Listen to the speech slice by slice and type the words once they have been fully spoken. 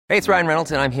Hey, it's Ryan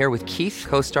Reynolds, and I'm here with Keith,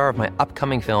 co-star of my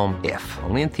upcoming film, If,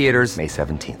 only in theaters May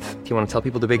 17th. Do you want to tell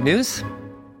people the big news?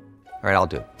 All right, I'll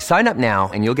do it. Sign up now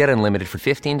and you'll get unlimited for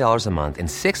 $15 a month and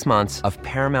 6 months of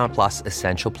Paramount Plus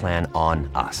Essential Plan on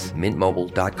us.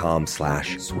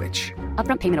 MintMobile.com/switch.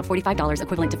 Upfront payment of $45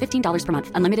 equivalent to $15 per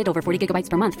month. Unlimited over 40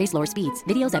 gigabytes per month. Face lower speeds.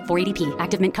 Videos at 480p.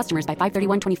 Active Mint customers by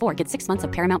 531.24 get 6 months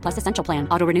of Paramount Plus Essential Plan.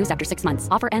 Auto renews after 6 months.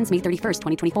 Offer ends May 31st,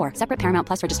 2024. Separate Paramount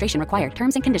Plus registration required.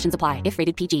 Terms and conditions apply if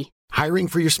rated PG. Hiring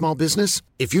for your small business?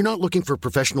 If you're not looking for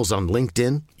professionals on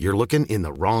LinkedIn, you're looking in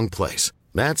the wrong place.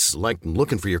 That's like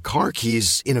looking for your car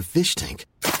keys in a fish tank.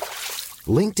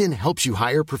 LinkedIn helps you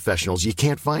hire professionals you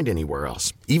can't find anywhere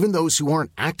else, even those who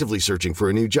aren't actively searching for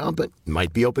a new job but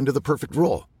might be open to the perfect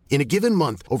role. In a given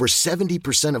month, over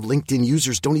 70% of LinkedIn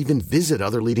users don't even visit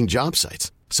other leading job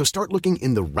sites. So start looking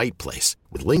in the right place.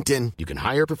 With LinkedIn, you can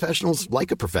hire professionals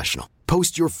like a professional.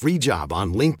 Post your free job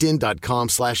on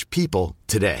linkedin.com/people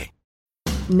today.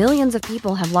 Millions of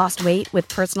people have lost weight with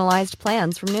personalized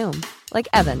plans from Noom. Like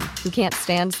Evan, who can't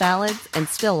stand salads and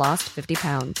still lost 50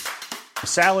 pounds.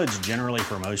 Salads generally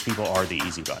for most people are the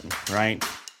easy button, right?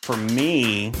 For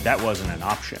me, that wasn't an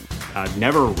option. I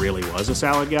never really was a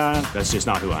salad guy. That's just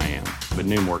not who I am. But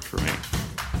Noom worked for me.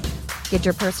 Get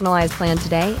your personalized plan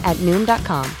today at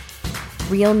Noom.com.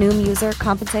 Real Noom user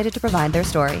compensated to provide their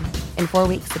story. In 4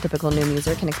 weeks, the typical Noom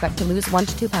user can expect to lose 1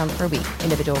 to 2 pounds per week.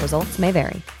 Individual results may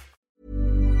vary.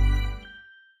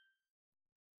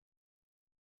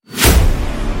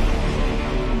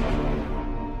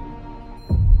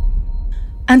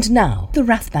 And now, the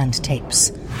Rathband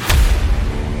tapes.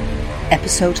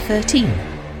 Episode 13.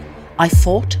 I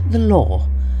fought the law,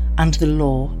 and the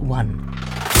law won.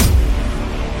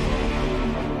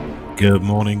 Good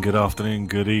morning, good afternoon,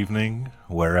 good evening,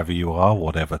 wherever you are,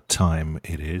 whatever time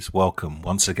it is. Welcome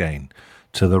once again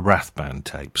to the Rathband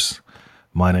tapes.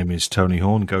 My name is Tony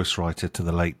Horn, ghostwriter to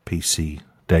the late PC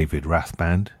David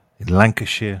Rathband in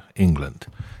Lancashire, England.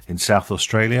 In South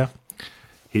Australia,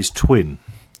 his twin,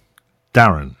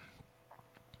 Darren.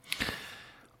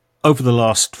 Over the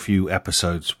last few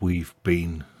episodes, we've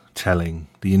been telling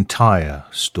the entire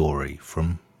story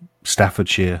from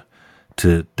Staffordshire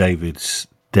to David's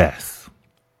death.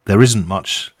 There isn't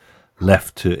much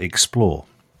left to explore.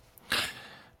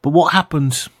 But what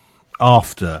happened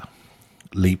after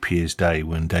Leap Year's Day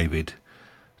when David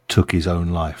took his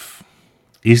own life?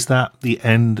 Is that the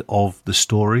end of the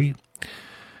story?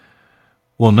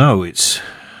 Well, no, it's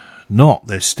not.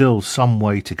 There's still some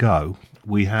way to go.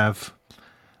 We have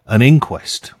an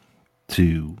inquest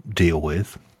to deal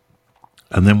with,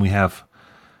 and then we have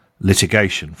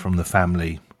litigation from the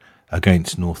family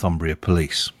against Northumbria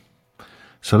Police.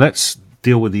 So let's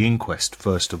deal with the inquest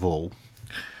first of all.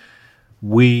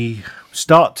 We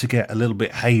start to get a little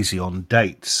bit hazy on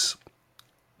dates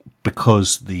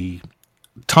because the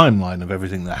timeline of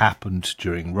everything that happened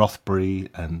during Rothbury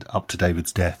and up to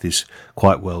David's death is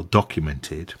quite well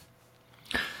documented.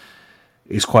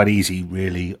 It's quite easy,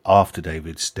 really, after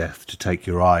David's death to take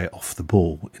your eye off the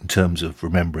ball in terms of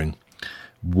remembering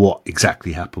what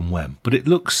exactly happened when. But it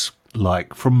looks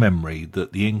like, from memory,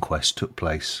 that the inquest took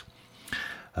place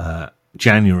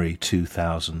January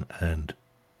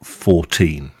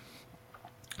 2014.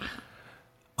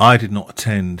 I did not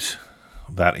attend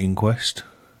that inquest.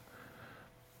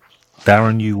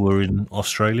 Darren, you were in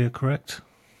Australia, correct?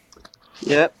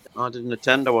 Yep, I didn't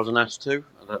attend. I wasn't asked to.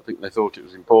 I don't think they thought it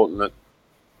was important that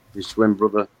his twin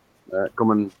brother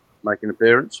come and make an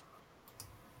appearance.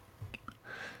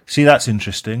 See, that's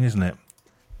interesting, isn't it?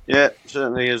 Yeah,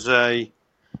 certainly as a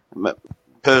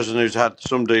person who's had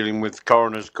some dealing with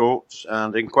coroner's courts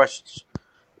and inquests,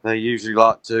 they usually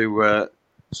like to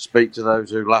speak to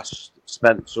those who last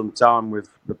spent some time with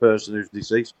the person who's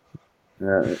deceased.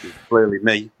 Clearly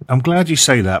me. I'm glad you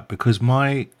say that, because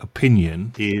my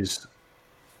opinion is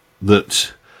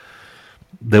that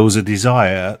there was a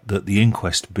desire that the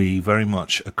inquest be very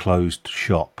much a closed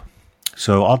shop.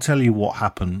 So I'll tell you what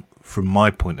happened from my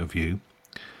point of view.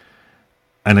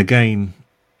 And again,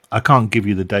 I can't give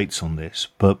you the dates on this,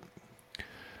 but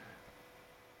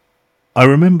I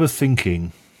remember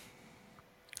thinking,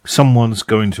 someone's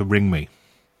going to ring me.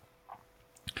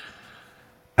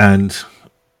 And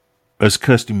as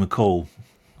Kirsty MacColl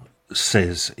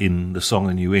says in the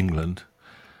song in New England,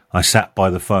 I sat by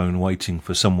the phone waiting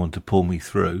for someone to pull me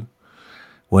through.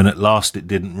 When at last it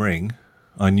didn't ring,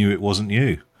 I knew it wasn't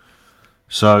you.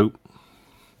 So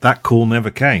that call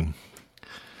never came.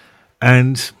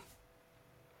 And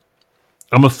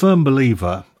I'm a firm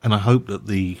believer, and I hope that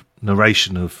the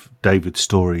narration of David's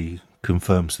story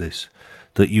confirms this,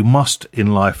 that you must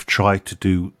in life try to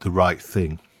do the right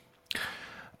thing.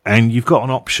 And you've got an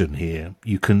option here.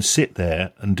 You can sit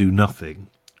there and do nothing,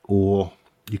 or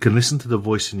you can listen to the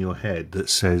voice in your head that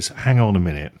says, hang on a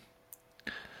minute,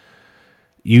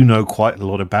 you know quite a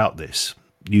lot about this.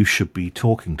 You should be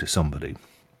talking to somebody.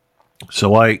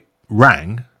 So I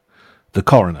rang the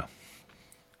coroner.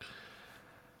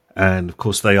 And, of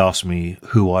course, they asked me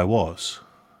who I was.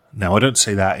 Now, I don't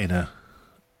say that in a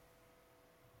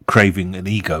craving an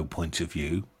ego point of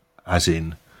view, as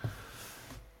in,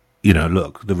 you know,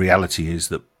 look, the reality is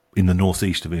that in the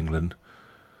northeast of England,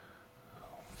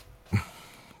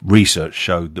 research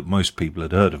showed that most people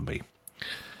had heard of me.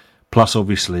 Plus,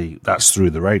 obviously, that's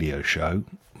through the radio show,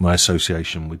 my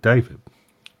association with David.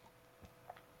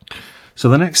 So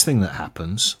the next thing that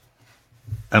happens,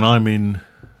 and I'm in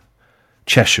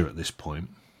Cheshire at this point,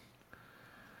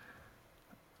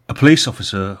 a police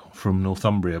officer from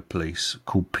Northumbria Police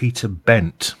called Peter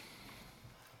Bent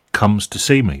comes to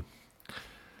see me.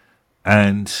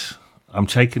 And I'm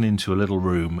taken into a little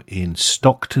room in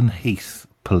Stockton Heath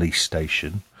Police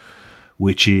Station,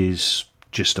 which is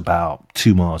just about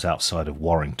 2 miles outside of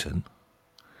Warrington.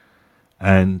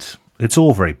 And it's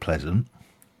all very pleasant.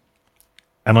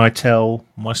 And I tell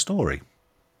my story.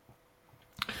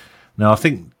 Now, I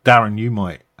think, Darren, you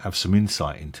might have some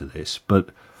insight into this, but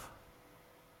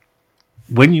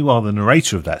when you are the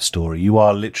narrator of that story, you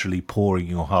are literally pouring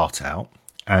your heart out,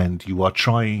 and you are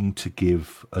trying to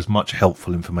give as much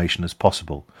helpful information as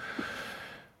possible.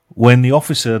 When the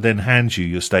officer then hands you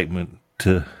your statement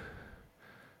to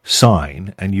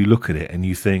sign, and you look at it and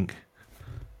you think,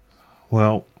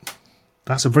 well,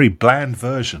 that's a very bland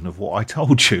version of what I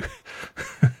told you.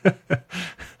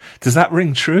 Does that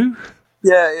ring true?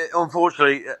 Yeah,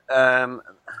 unfortunately,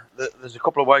 there's a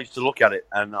couple of ways to look at it,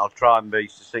 and I'll try and be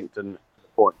succinct and to the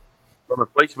point. From a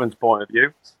policeman's point of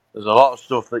view, there's a lot of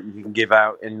stuff that you can give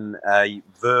out in a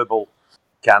verbal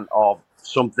can of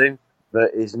something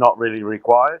that is not really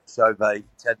required, so they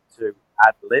tend to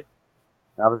ad lib.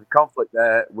 Now, there's a conflict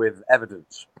there with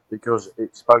evidence, because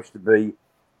it's supposed to be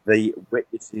the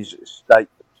witness's statement,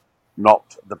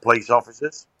 not the police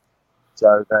officers.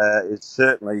 So there is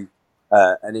certainly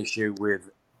an issue with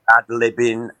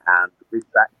ad-libbing and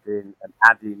retracting and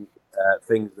adding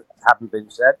things that haven't been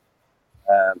said.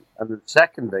 And the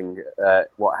second thing,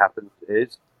 what happens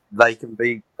is they can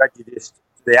be prejudiced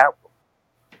to the outcome.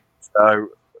 So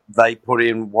they put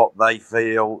in what they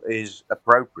feel is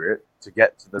appropriate to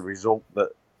get to the result that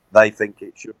they think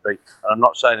it should be. And I'm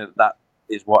not saying that that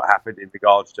is what happened in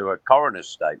regards to a coroner's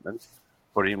statement,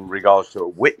 but in regards to a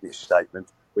witness statement,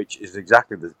 which is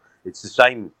exactly it's the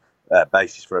same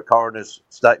basis for a coroner's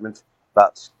statement.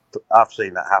 I've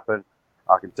seen that happen.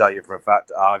 I can tell you for a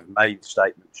fact I've made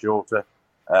statements shorter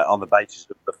on the basis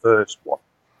of the first one.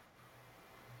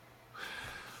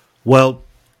 Well,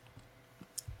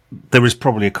 there is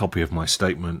probably a copy of my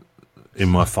statement in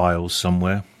my files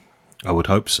somewhere. I would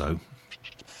hope so.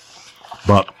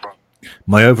 But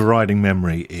my overriding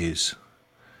memory is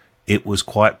it was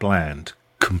quite bland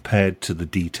compared to the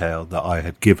detail that I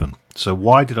had given. So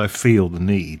why did I feel the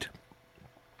need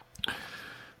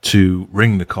to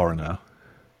ring the coroner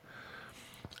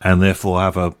and therefore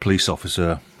have a police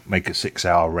officer make a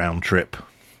 6-hour round trip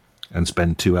and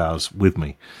spend 2 hours with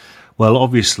me? Well,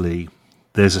 obviously,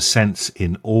 there's a sense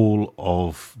in all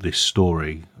of this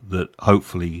story that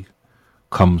hopefully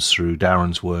comes through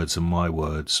Darren's words and my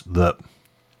words, that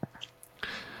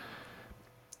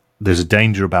there's a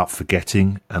danger about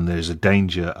forgetting, and there's a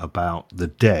danger about the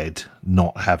dead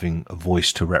not having a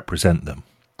voice to represent them.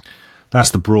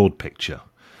 That's the broad picture.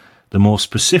 The more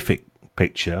specific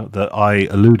picture that I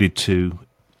alluded to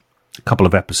a couple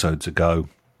of episodes ago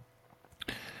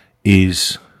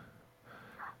is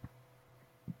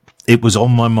it was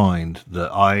on my mind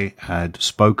that I had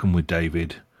spoken with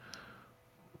David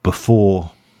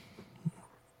before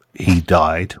he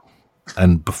died,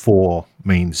 and before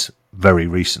means very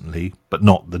recently, but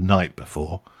not the night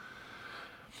before.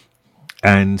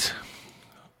 And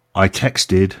I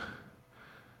texted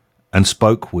and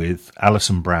spoke with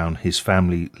Alison Brown, his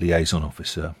family liaison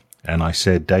officer, and I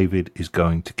said, David is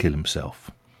going to kill himself.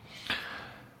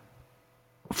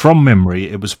 From memory,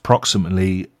 it was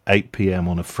approximately 8 p.m.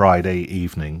 on a Friday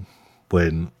evening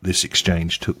when this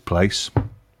exchange took place.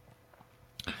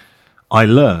 I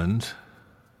learned,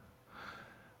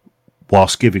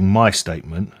 whilst giving my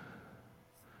statement,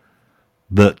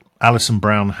 that Alison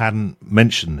Brown hadn't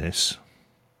mentioned this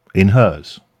in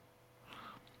hers.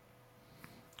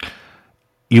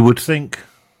 You would think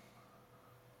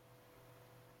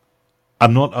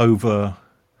I'm not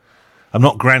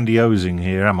grandiosing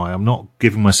here, am I? I'm not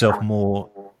giving myself more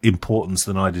importance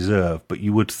than I deserve, but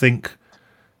you would think,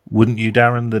 wouldn't you,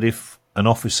 Darren, that if an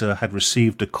officer had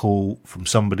received a call from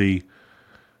somebody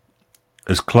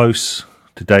as close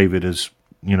to David as,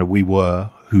 we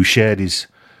were, who shared his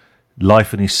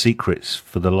life and his secrets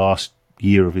for the last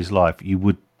year of his life, you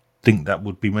would think that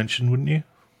would be mentioned, wouldn't you?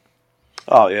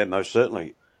 Oh, yeah, most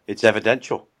certainly. It's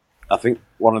evidential. I think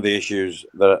one of the issues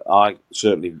that I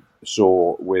certainly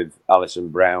saw with Alison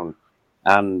Brown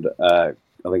and I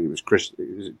think it was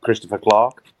Christopher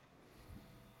Clark,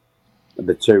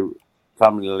 the two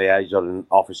family liaison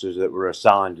officers that were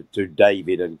assigned to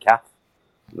David and Kath,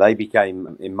 they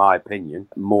became, in my opinion,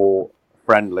 more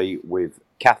friendly with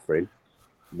Catherine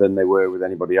than they were with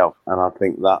anybody else. And I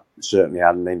think that certainly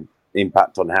had an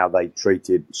impact on how they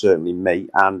treated certainly me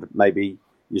and maybe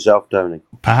yourself, Tony.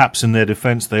 Perhaps in their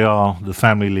defence, they are the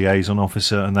family liaison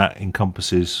officer, and that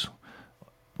encompasses,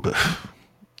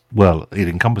 well, it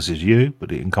encompasses you,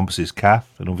 but it encompasses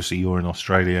Kath, and obviously you're in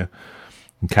Australia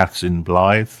and Kath's in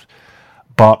Blyth.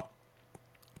 But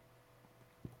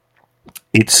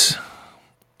it's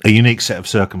a unique set of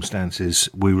circumstances.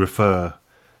 We refer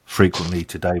frequently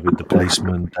to David the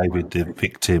policeman, David the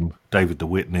victim, David the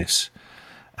witness,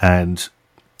 and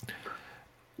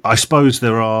I suppose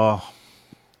there are,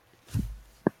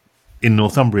 in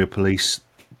Northumbria Police,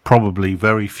 probably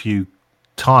very few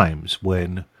times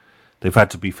when they've had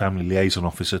to be family liaison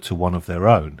officer to one of their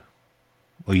own,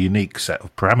 a unique set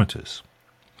of parameters.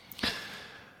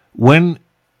 When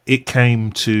it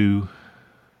came to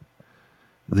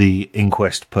the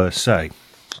inquest per se,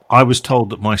 I was told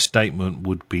that my statement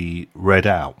would be read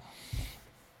out.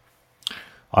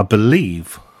 I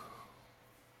believe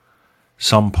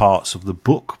some parts of the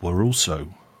book were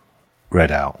also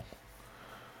read out.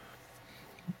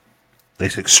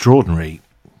 It's extraordinary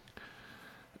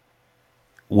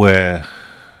where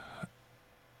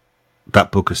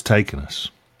that book has taken us.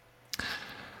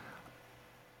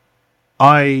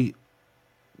 I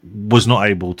was not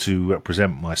able to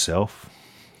represent myself,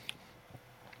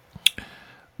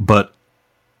 but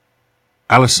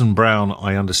Alison Brown,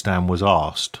 I understand, was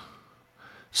asked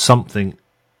something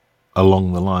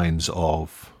along the lines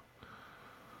of,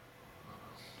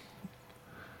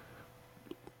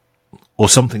 or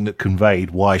something that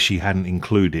conveyed why she hadn't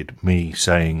included me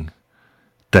saying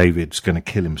David's going to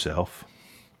kill himself.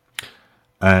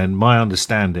 And my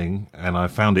understanding, and I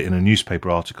found it in a newspaper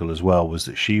article as well, was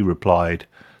that she replied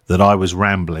that I was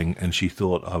rambling and she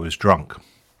thought I was drunk.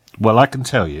 Well, I can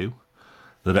tell you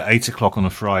that at 8 o'clock on a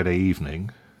Friday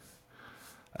evening,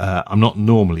 I'm not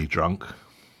normally drunk.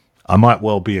 I might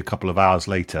well be a couple of hours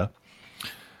later.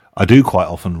 I do quite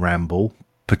often ramble,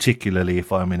 particularly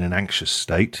if I'm in an anxious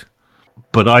state.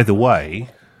 But either way,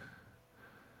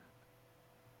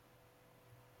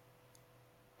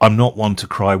 I'm not one to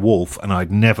cry wolf, and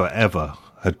I'd never ever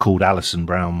had called Alison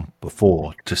Brown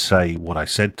before to say what I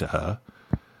said to her.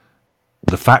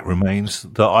 The fact remains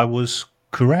that I was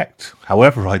correct,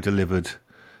 however I delivered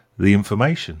the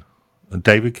information, and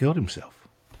David killed himself.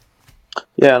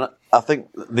 Yeah, and I think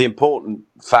the important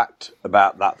fact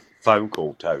about that phone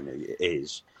call, Tony,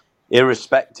 is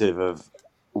irrespective of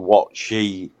what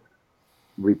she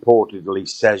reportedly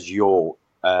says your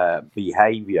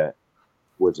behaviour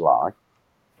was like,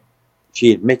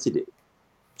 she admitted it.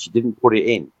 She didn't put it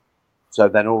in. So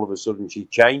then all of a sudden she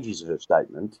changes her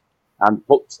statement and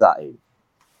puts that in.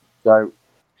 So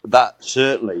that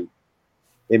certainly,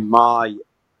 in my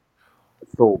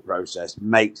thought process,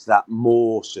 makes that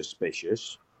more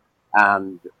suspicious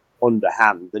and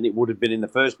underhand than it would have been in the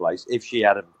first place if she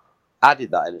had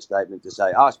added that in a statement to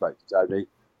say, I spoke to Tony,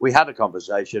 we had a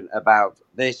conversation about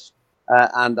this,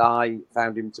 and I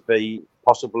found him to be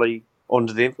possibly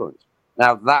under the influence.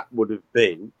 Now, that would have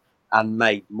been and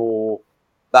made more,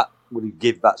 that would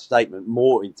give that statement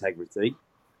more integrity,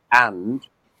 and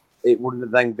it wouldn't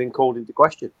have then been called into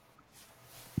question.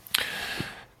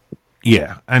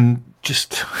 Yeah, and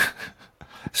just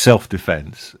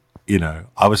self-defense, you know,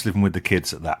 I was living with the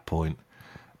kids at that point,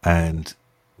 and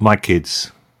my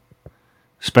kids,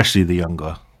 especially the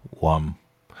younger one,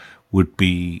 would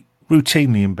be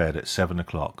routinely in bed at 7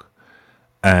 o'clock.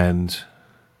 And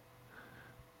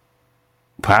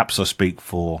perhaps I speak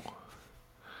for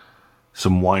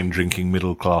some wine-drinking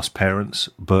middle-class parents,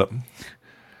 but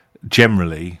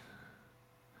generally,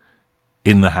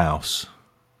 in the house,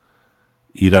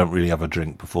 you don't really have a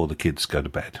drink before the kids go to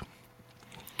bed.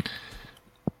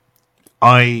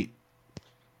 I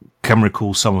can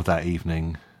recall some of that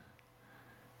evening,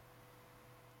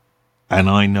 and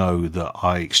I know that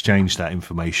I exchanged that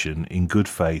information in good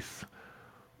faith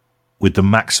with the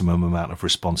maximum amount of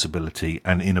responsibility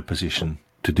and in a position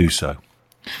to do so.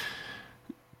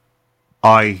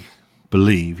 I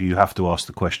believe you have to ask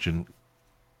the question,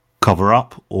 cover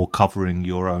up or covering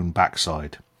your own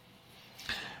backside.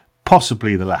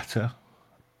 Possibly the latter.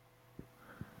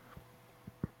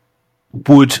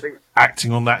 Would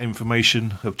acting on that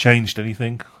information have changed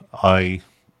anything? I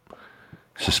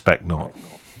suspect not.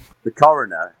 The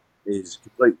coroner is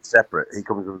completely separate. He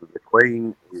comes under the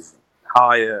Queen. He's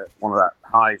higher, one of the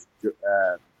highest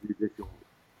judicial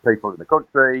people in the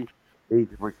country. He's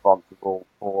responsible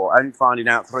for only finding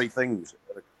out three things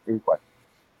at the inquest: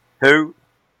 who,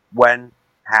 when,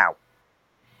 how.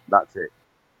 That's it.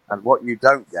 And what you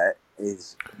don't get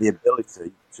is the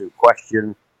ability to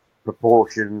question,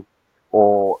 proportion,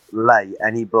 or lay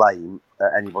any blame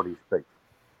at anybody's feet.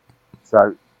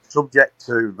 So, subject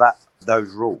to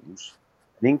those rules,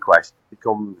 an inquest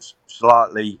becomes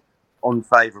slightly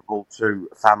unfavourable to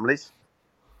families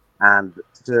and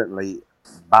certainly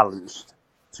balanced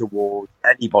towards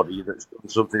anybody that's done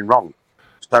something wrong.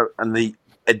 So, and the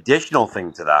additional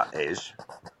thing to that is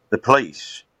the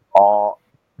police are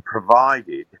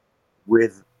provided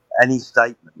with any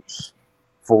statements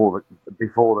before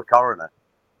the coroner.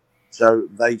 So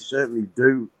they certainly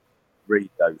do read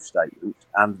those statements,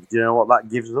 and do you know what that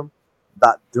gives them?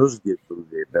 That does give them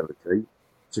the ability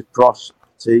to cross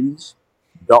T's,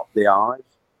 dot the I's,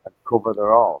 and cover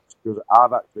their R's. Because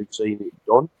I've actually seen it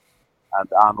done, and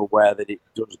I'm aware that it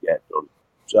does get done.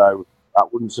 So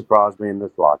that wouldn't surprise me in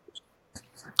the slightest.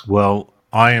 Well,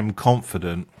 I am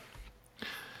confident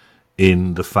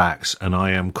in the facts, and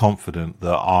I am confident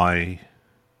that I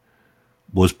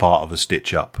was part of a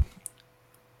stitch-up.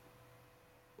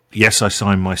 Yes, I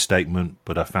signed my statement,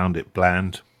 but I found it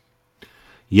bland.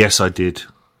 Yes, I did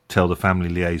tell the family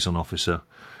liaison officer.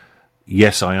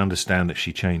 Yes, I understand that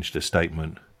she changed her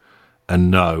statement. And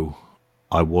no,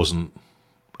 I wasn't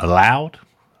allowed,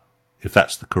 if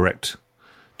that's the correct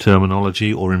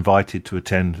terminology, or invited to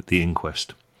attend the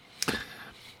inquest.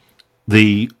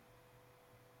 The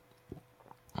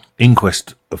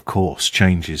inquest, of course,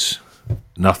 changes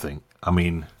nothing. I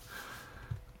mean,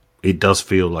 it does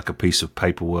feel like a piece of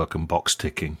paperwork and box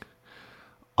ticking.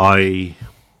 I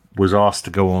was asked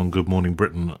to go on Good Morning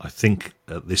Britain, I think,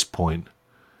 at this point,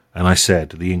 and I said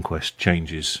the inquest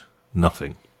changes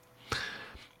nothing.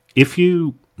 If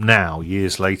you now,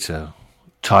 years later,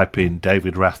 type in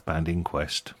David Rathband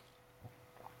inquest,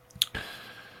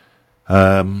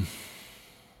 again,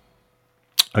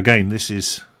 this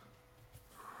is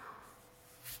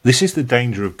the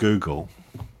danger of Google.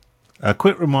 A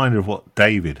quick reminder of what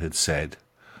David had said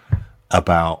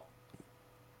about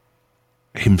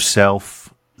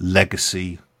himself,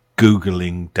 legacy,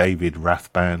 Googling David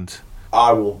Rathband.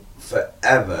 I will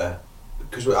forever,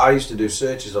 because I used to do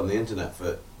searches on the internet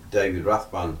for David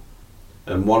Rathband,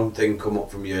 and one thing come up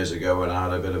from years ago when I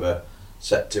had a bit of a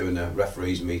set to in a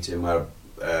referees meeting where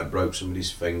I broke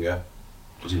somebody's finger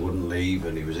because he wouldn't leave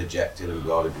and he was ejected and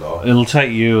blah blah blah. It'll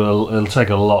take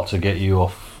a lot to get you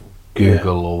off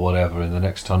Google or whatever in the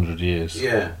next 100 years.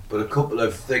 Yeah, but a couple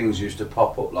of things used to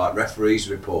pop up, like referees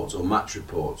reports or match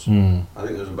reports. I think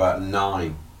there was about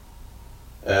 9.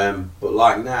 But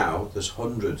like now, there's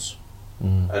hundreds.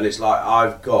 And it's like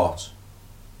I've got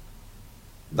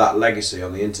that legacy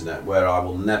on the internet where I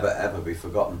will never ever be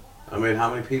forgotten. I mean, how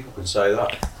many people can say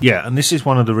that? Yeah, and this is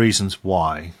one of the reasons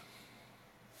why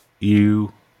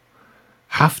you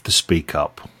have to speak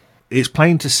up. It's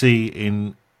plain to see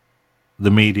in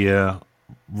the media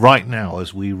right now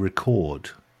as we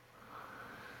record.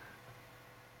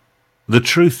 The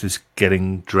truth is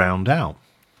getting drowned out.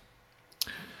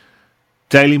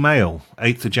 Daily Mail,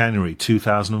 8th of January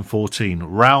 2014.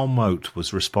 Raoul Moat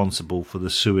was responsible for the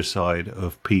suicide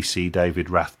of PC David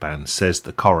Rathband, says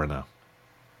the coroner,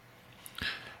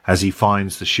 as he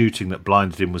finds the shooting that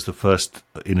blinded him was the first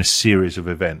in a series of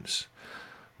events.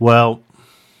 Well,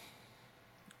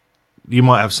 you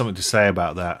might have something to say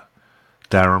about that,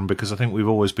 Darren, because I think we've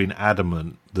always been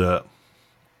adamant that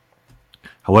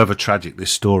however tragic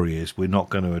this story is, we're not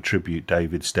going to attribute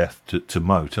David's death to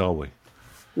Moat, are we?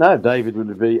 No, David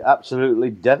would be absolutely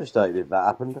devastated if that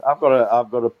happened. I've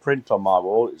got a print on my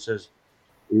wall. It says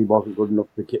he wasn't good enough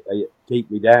to keep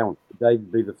me down. David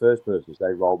would be the first person to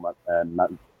say Rollman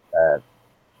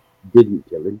didn't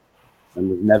kill him and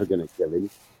was never going to kill him.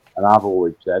 And I've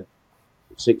always said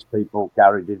 6 people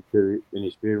carried him to it in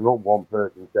his funeral, 1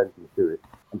 person sent him to it.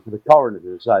 And for the coroner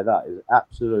to say that is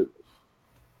absolutely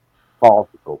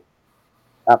farcical.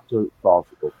 Absolutely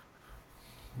farcical.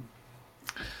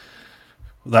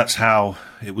 That's how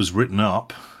it was written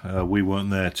up. We weren't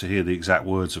there to hear the exact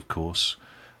words, of course.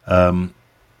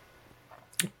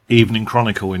 Evening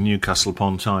Chronicle in Newcastle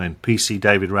upon Tyne. PC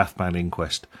David Rathband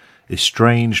inquest.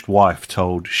 Estranged wife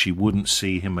told she wouldn't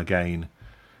see him again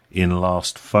in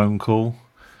last phone call.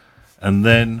 And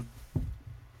then,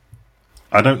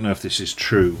 I don't know if this is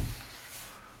true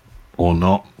or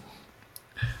not.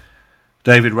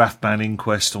 David Rathband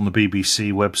inquest on the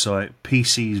BBC website.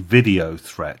 PC's video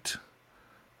threat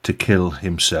to kill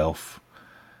himself.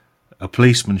 A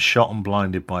policeman shot and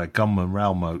blinded by a gunman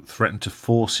Raoul Moat threatened to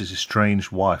force his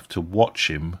estranged wife to watch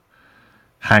him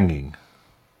hanging.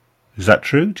 Is that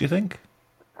true, do you think?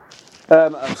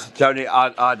 Tony,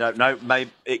 I don't know.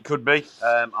 Maybe it could be.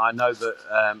 I know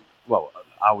that,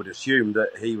 I would assume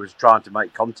that he was trying to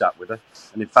make contact with her.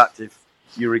 And in fact, if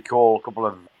you recall a couple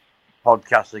of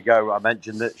podcasts ago, I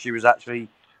mentioned that she was actually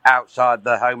outside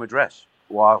the home address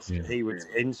whilst he was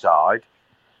inside,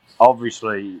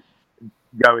 obviously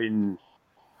going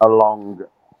along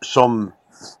some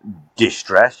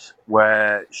distress,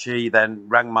 where she then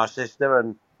rang my sister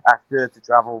and asked her to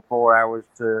travel 4 hours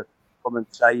to come and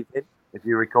save him, if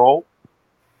you recall.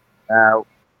 Now,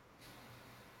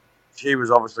 she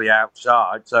was obviously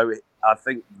outside, so I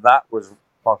think that was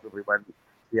possibly when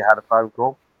she had a phone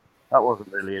call. That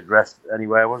wasn't really addressed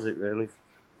anywhere, was it, really?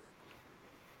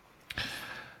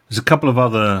 There's a couple of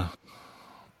other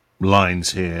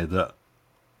lines here that,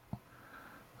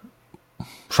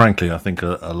 frankly, I think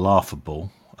are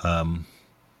laughable. On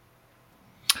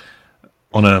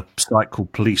a site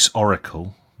called Police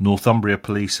Oracle, Northumbria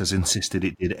Police has insisted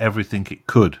it did everything it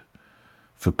could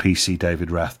for PC David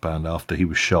Rathband after he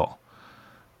was shot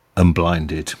and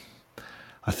blinded.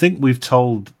 I think we've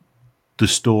told the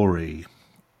story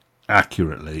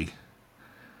accurately,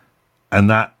 and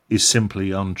that is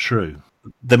simply untrue.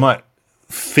 They might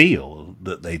feel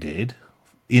that they did.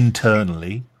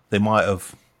 Internally, they might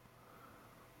have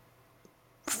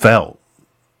felt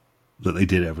that they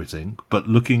did everything, but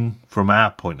looking from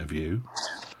our point of view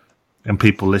and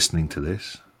people listening to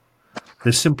this,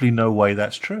 there's simply no way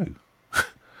that's true.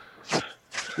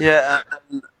 Yeah,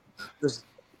 and the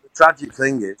tragic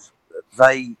thing is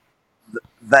that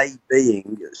they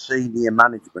being senior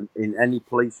management in any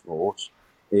police force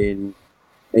in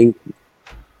England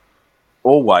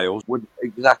or Wales would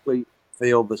exactly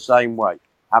feel the same way.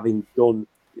 Having done,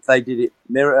 if they did it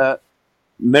mirror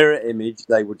image,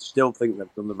 they would still think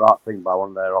they've done the right thing by one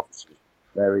of their officers.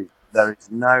 There is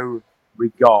no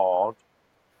regard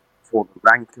for the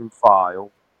rank and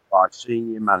file by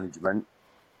senior management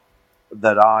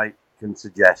that I can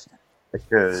suggest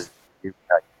occurs in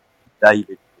UK.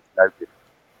 David is no different.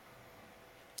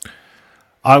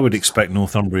 I would expect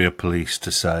Northumbria Police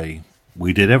to say,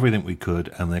 we did everything we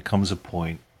could, and there comes a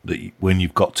point that when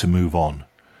you've got to move on.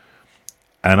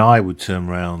 And I would turn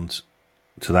round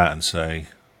to that and say,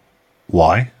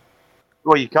 why?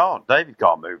 Well, you can't. David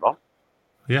can't move on.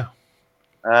 Yeah.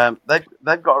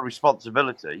 They've got a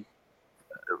responsibility,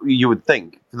 you would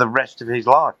think, for the rest of his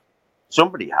life.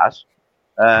 Somebody has.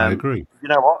 I agree. You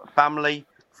know what? Family,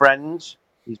 friends,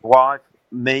 his wife,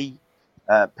 me,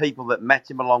 people that met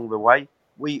him along the way,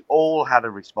 we all had a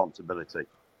responsibility.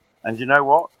 And you know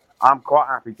what? I'm quite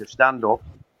happy to stand up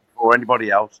for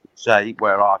anybody else and say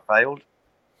where I failed.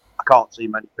 I can't see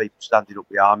many people standing up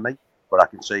behind me, but I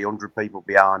can see 100 people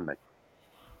behind me.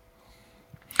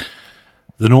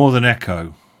 The Northern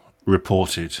Echo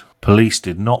reported police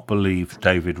did not believe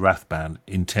David Rathband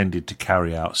intended to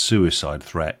carry out suicide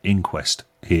threat. Inquest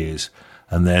hears,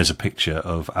 and there's a picture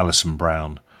of Alison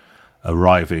Brown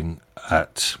arriving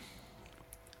at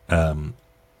the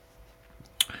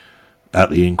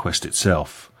inquest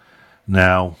itself.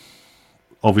 Now,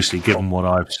 obviously, given what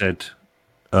I've said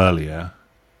earlier,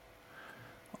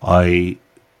 I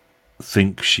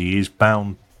think she is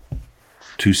bound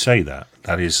to say that.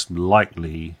 That is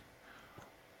likely.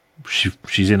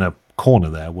 She's in a corner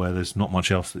there where there's not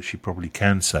much else that she probably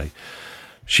can say.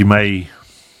 She may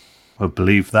have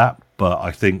believed that, but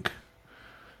I think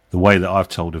the way that I've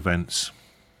told events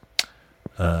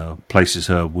places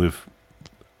her with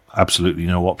absolutely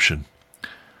no option.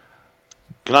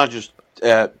 Can I just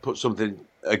put something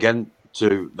again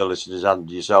to the listeners and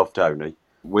yourself, Tony?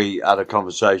 We had a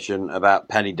conversation about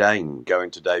Penny Dane going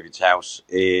to David's house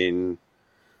in,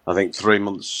 I think, 3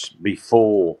 months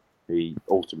before he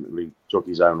ultimately took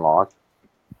his own life,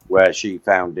 where she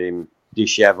found him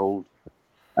dishevelled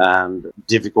and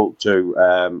difficult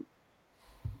to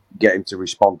get him to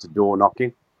respond to door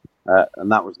knocking.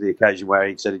 And that was the occasion where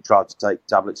he said he tried to take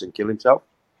tablets and kill himself.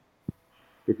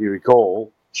 If you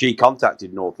recall, she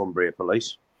contacted Northumbria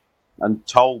Police and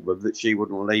told them that she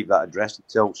wouldn't leave that address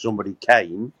until somebody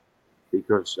came,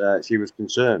 because she was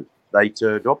concerned. They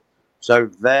turned up. So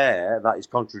that is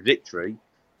contradictory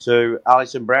to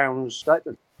Alison Brown's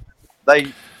statement.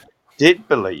 They did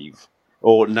believe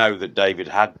or know that David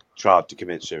had tried to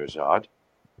commit suicide,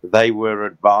 They were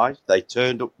advised. They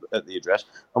turned up at the address.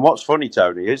 And what's funny,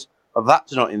 Tony, is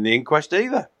that's not in the inquest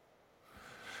either.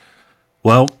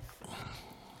 Well,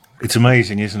 it's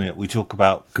amazing, isn't it? We talk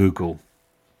about Google,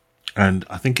 and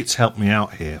I think it's helped me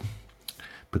out here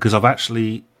because I've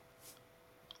actually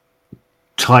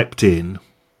typed in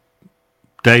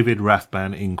David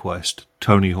Rathband inquest,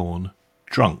 Tony Horn,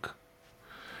 drunk.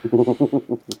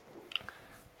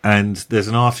 And there's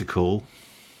an article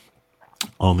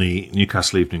on the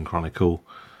Newcastle Evening Chronicle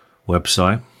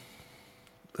website,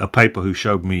 a paper who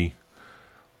showed me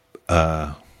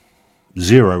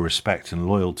zero respect and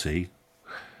loyalty.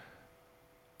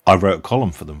 I wrote a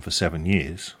column for them for 7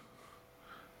 years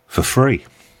for free.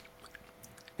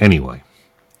 Anyway,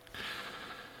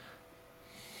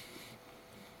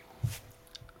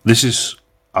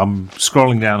 I'm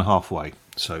scrolling down halfway.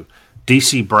 So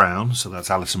DC Brown, so that's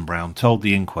Alison Brown, told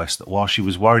the inquest that while she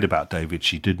was worried about David,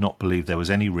 she did not believe there was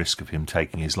any risk of him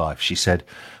taking his life. She said,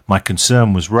 "My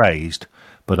concern was raised,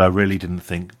 but I really didn't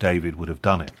think David would have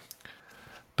done it."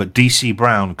 But DC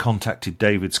Brown contacted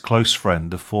David's close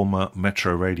friend, the former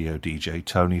Metro radio DJ,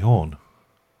 Tony Horn.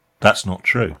 That's not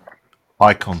true.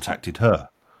 I contacted her.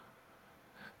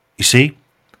 You see?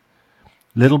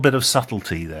 Little bit of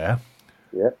subtlety there.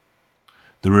 Yeah.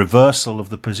 The reversal of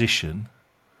the positions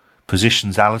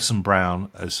Alison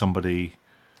Brown as somebody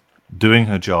doing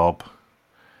her job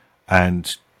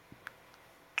and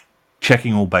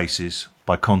checking all bases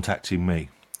by contacting me.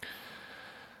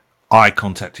 I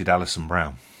contacted Alison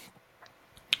Brown.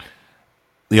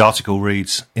 The article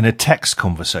reads, in a text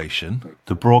conversation,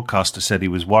 the broadcaster said he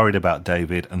was worried about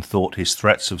David and thought his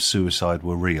threats of suicide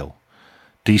were real.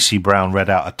 DC Brown read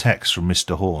out a text from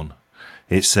Mr. Horn.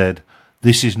 It said,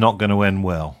 "This is not going to end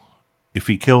well. If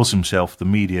he kills himself, the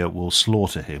media will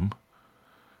slaughter him."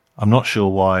 I'm not sure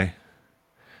why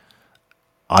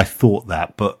I thought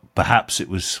that, but perhaps it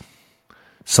was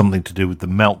something to do with the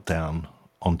meltdown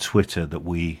on Twitter that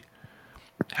we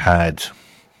had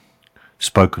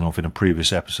spoken of in a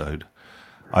previous episode.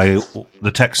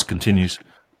 The text continues,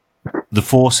 "The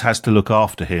force has to look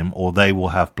after him or they will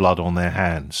have blood on their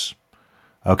hands."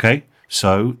 Okay,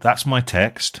 so that's my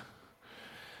text.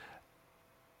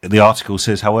 The article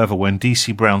says, however, when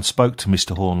DC Brown spoke to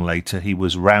Mr. Horn later, he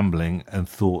was rambling and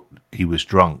thought he was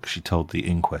drunk, she told the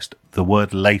inquest. The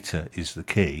word later is the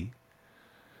key.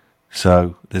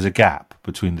 So there's a gap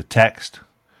between the text,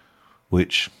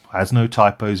 which has no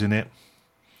typos in it,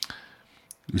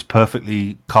 is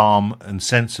perfectly calm and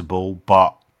sensible,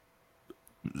 but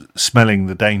smelling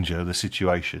the danger, the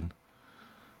situation.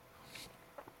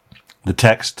 The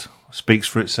text speaks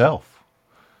for itself.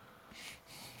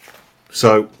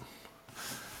 So,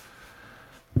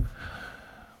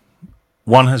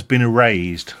 one has been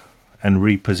erased and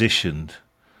repositioned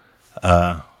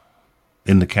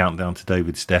in the countdown to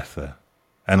David's death there.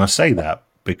 And I say that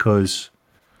because,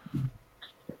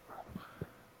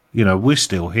 you know, we're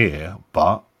still here,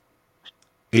 but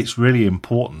it's really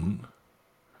important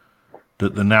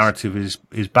that the narrative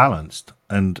is balanced.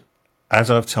 And as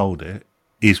I've told it,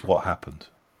 is what happened.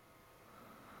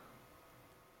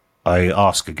 I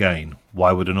ask again,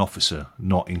 why would an officer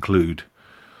not include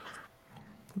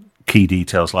key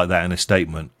details like that in a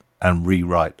statement and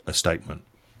rewrite a statement?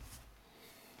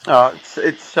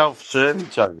 It's self-serving,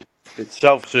 Tony. It's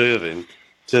self-serving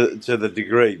to the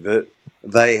degree that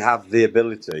they have the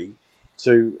ability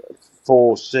to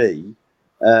foresee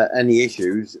any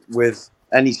issues with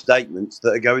any statements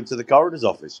that are going to the coroner's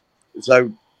office.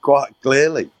 So quite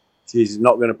clearly, she's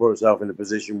not going to put herself in a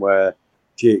position where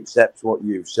she accepts what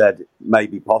you've said may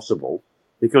be possible,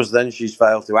 because then she's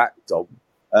failed to act on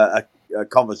a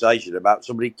conversation about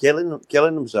somebody killing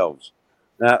themselves.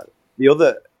 Now,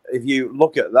 if you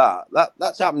look at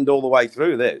that's happened all the way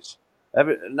through this.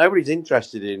 Nobody's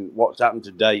interested in what's happened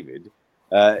to David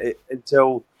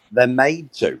until they're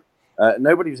made to.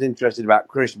 Nobody was interested about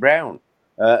Chris Brown.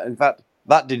 In fact,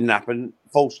 that didn't happen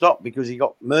full stop because he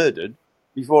got murdered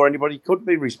before anybody could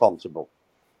be responsible.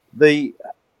 The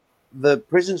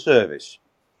prison service,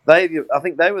 I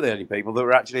think they were the only people that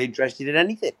were actually interested in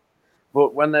anything.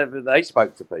 But whenever they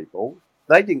spoke to people,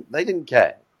 they didn't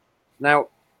care. Now,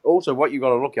 also what you've got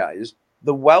to look at is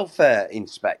the welfare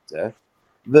inspector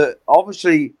that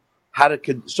obviously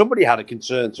somebody had a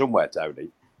concern somewhere, Tony,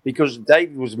 because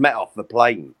David was met off the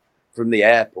plane from the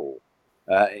airport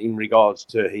in regards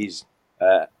to his,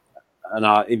 and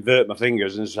I invert my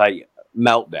fingers and say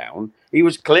meltdown. He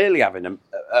was clearly having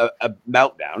a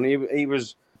meltdown. He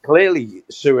was clearly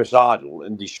suicidal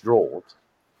and distraught,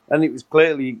 and it was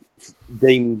clearly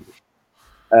deemed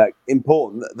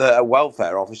important that a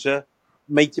welfare officer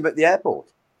meet him at the airport.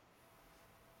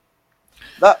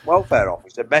 That welfare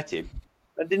officer met him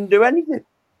and didn't do anything.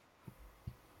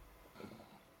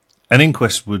 An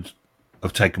inquest would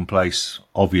have taken place,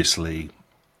 obviously,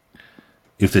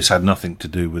 if this had nothing to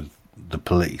do with the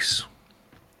police.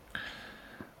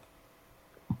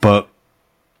 But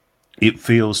it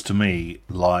feels to me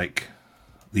like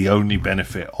the only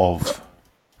benefit of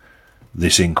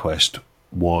this inquest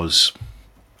was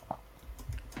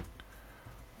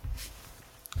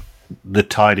the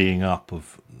tidying up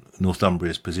of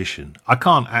Northumbria's position. I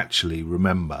can't actually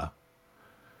remember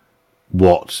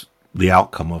what the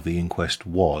outcome of the inquest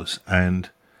was, and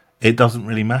it doesn't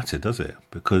really matter, does it?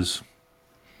 Because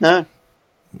no,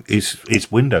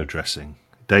 it's window dressing.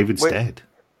 David's dead.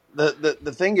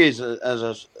 The thing is, as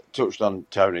I touched on,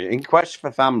 Tony, inquests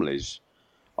for families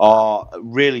are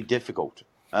really difficult.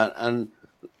 And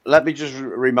let me just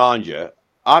remind you,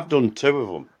 I've done 2 of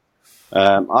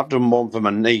them. I've done one for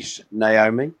my niece,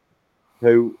 Naomi,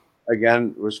 who,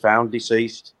 again, was found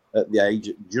deceased at the age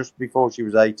just before she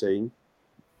was 18.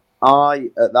 I,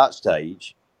 at that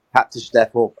stage, had to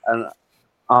step up, and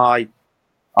I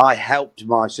helped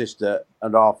my sister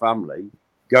and our family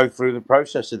go through the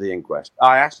process of the inquest.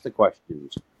 I asked the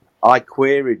questions. I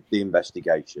queried the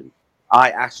investigation.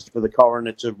 I asked for the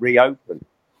coroner to reopen,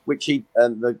 which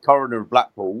the coroner of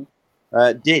Blackpool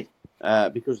did,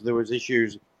 because there was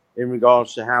issues in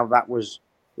regards to how that was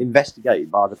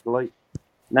investigated by the police.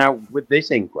 Now, with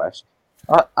this inquest,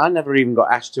 I never even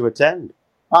got asked to attend.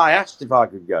 I asked if I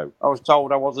could go. I was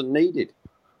told I wasn't needed.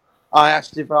 I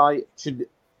asked if I should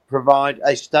provide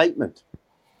a statement.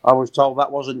 I was told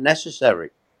that wasn't necessary.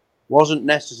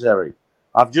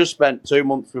 I've just spent 2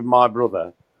 months with my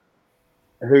brother,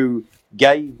 who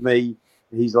gave me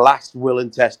his last will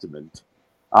and testament.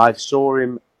 I saw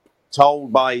him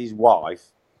told by his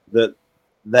wife that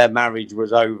their marriage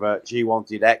was over. She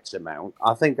wanted X amount.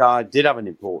 I think I did have an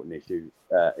important issue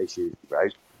to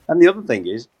raise. And the other thing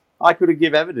is, I could have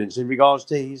given evidence in regards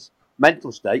to his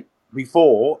mental state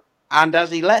before and as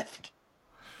he left.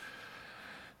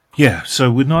 Yeah,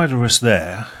 so with neither of us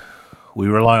there, we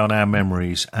rely on our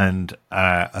memories and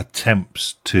our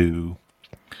attempts to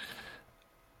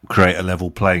create a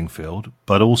level playing field,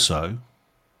 but also,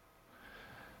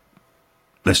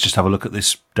 let's just have a look at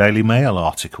this Daily Mail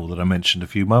article that I mentioned a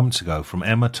few moments ago from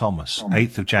Emma Thomas,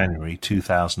 8th of January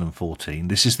 2014.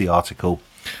 This is the article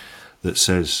that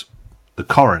says, the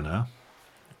coroner,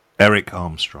 Eric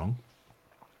Armstrong,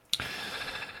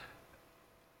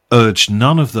 urged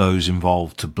none of those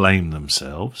involved to blame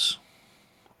themselves.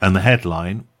 And the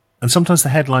headline, and sometimes the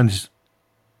headlines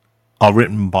are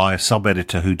written by a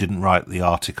sub-editor who didn't write the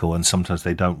article, and sometimes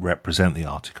they don't represent the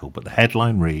article, but the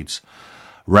headline reads,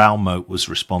 Raoul Moat was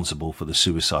responsible for the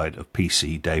suicide of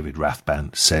PC David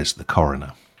Rathband, says the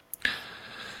coroner.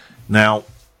 Now,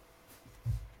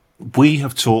 we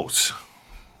have talked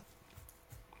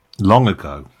long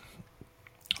ago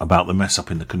about the mess up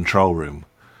in the control room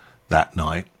that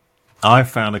night. I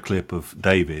found a clip of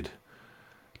David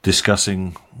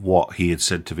discussing what he had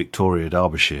said to Victoria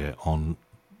Derbyshire on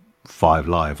 5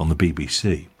 Live on the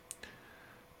BBC.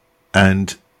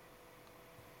 And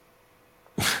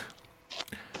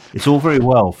it's all very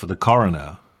well for the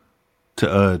coroner to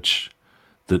urge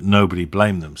that nobody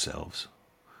blame themselves.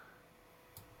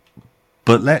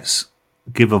 But let's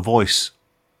give a voice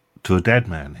to a dead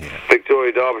man here.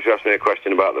 Victoria Derbyshire asked me a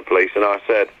question about the police, and I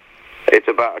said, it's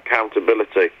about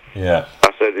accountability. Yeah.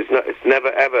 I said, it's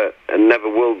never ever and never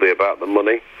will be about the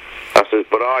money. I said,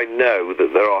 but I know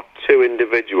that there are 2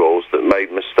 individuals that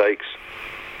made mistakes,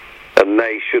 and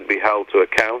they should be held to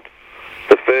account.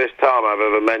 The first time I've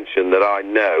ever mentioned that I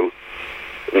know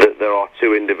that there are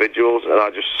 2 individuals, and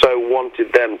I just so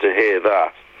wanted them to hear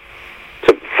that,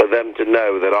 for them to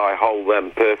know that I hold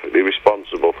them perfectly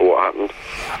responsible for what happened.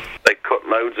 They cut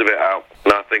loads of it out,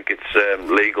 and I think it's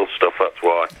legal stuff, that's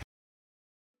why.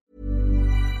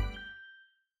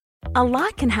 A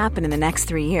lot can happen in the next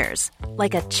 3 years.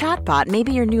 Like a chatbot may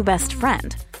be your new best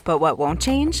friend. But what won't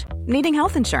change? Needing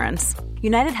health insurance.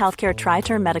 United Healthcare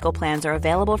Tri-Term Medical Plans are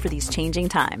available for these changing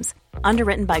times.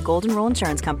 Underwritten by Golden Rule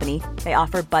Insurance Company, they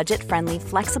offer budget-friendly,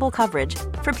 flexible coverage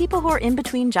for people who are in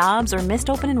between jobs or missed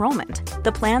open enrollment.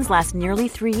 The plans last nearly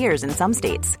 3 years in some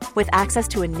states, with access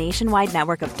to a nationwide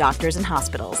network of doctors and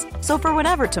hospitals. So for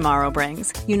whatever tomorrow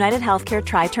brings, United Healthcare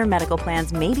Tri-Term Medical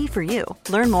Plans may be for you.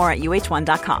 Learn more at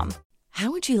uh1.com. How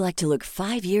would you like to look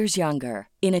 5 years younger?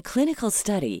 In a clinical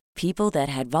study, people that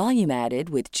had volume added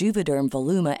with Juvederm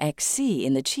Voluma XC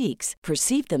in the cheeks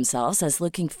perceived themselves as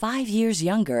looking 5 years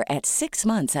younger at 6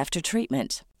 months after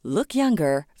treatment. Look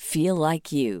younger, feel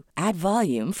like you. Add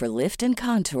volume for lift and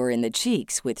contour in the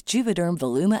cheeks with Juvederm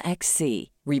Voluma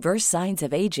XC. Reverse signs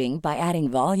of aging by adding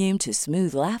volume to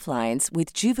smooth laugh lines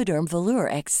with Juvederm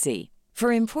Volure XC.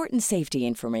 For important safety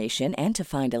information and to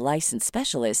find a licensed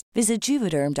specialist, visit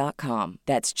Juvederm.com.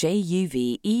 That's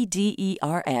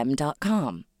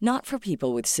JUVEDERM.com. Not for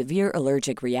people with severe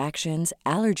allergic reactions,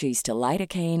 allergies to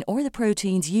lidocaine, or the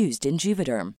proteins used in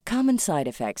Juvederm. Common side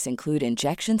effects include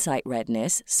injection site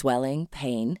redness, swelling,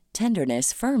 pain,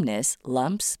 tenderness, firmness,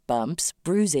 lumps, bumps,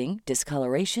 bruising,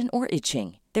 discoloration, or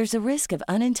itching. There's a risk of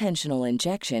unintentional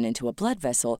injection into a blood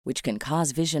vessel, which can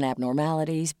cause vision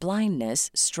abnormalities,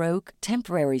 blindness, stroke,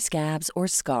 temporary scabs, or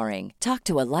scarring. Talk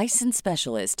to a licensed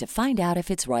specialist to find out if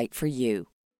it's right for you.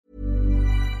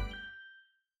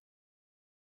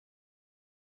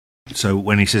 So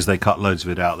when he says they cut loads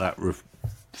of it out, that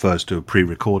refers to a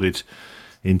pre-recorded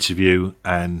interview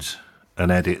and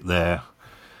an edit there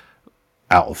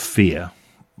out of fear.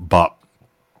 But,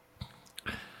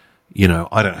 you know,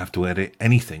 I don't have to edit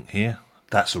anything here.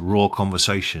 That's a raw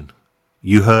conversation.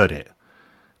 You heard it.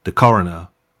 The coroner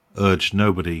urged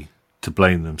nobody to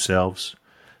blame themselves.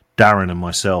 Darren and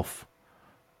myself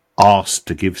asked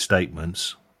to give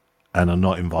statements and are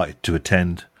not invited to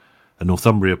attend. A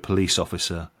Northumbria police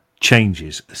officer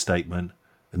changes a statement,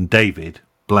 and David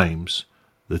blames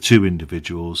the two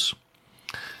individuals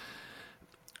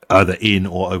either in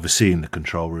or overseeing the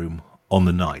control room on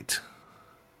the night.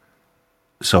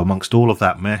 So amongst all of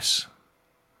that mess,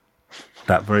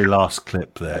 that very last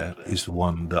clip there is the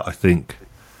one that I think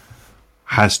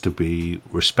has to be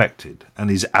respected and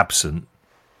is absent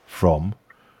from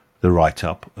the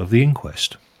write-up of the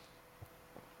inquest.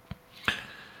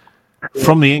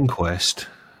 From the inquest,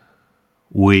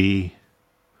 we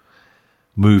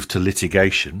move to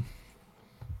litigation,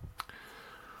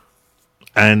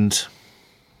 and,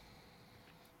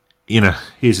 you know,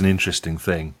 here's an interesting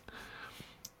thing.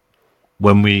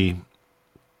 When we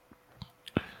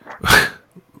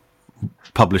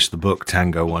published the book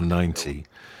Tango 190,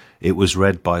 it was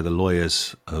read by the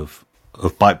lawyers of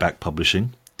Biteback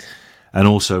Publishing and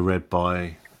also read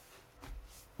by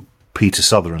Peter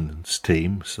Sutherland's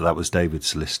team, so that was David's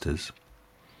solicitors.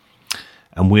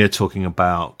 And we're talking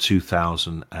about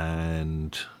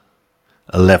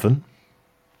 2011.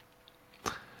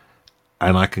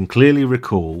 And I can clearly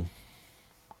recall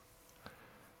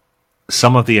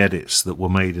some of the edits that were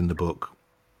made in the book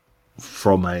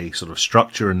from a sort of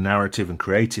structure and narrative and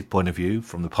creative point of view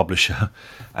from the publisher,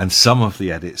 and some of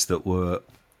the edits that were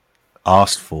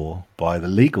asked for by the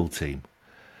legal team.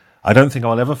 I don't think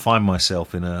I'll ever find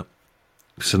myself in a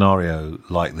scenario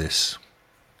like this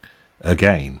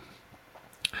again.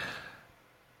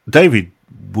 David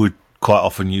would quite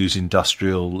often use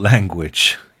industrial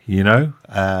language, you know.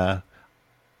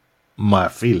 My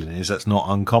feeling is that's not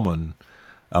uncommon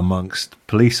amongst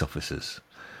police officers.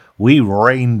 We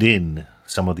reined in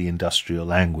some of the industrial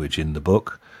language in the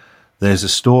book. There's a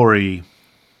story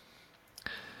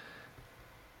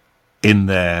in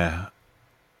there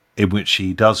in which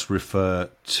he does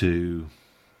refer to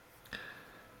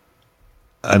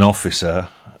an officer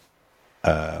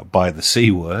by the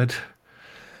C word,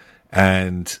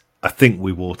 and I think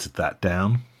we watered that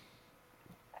down.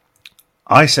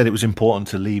 I said it was important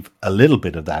to leave a little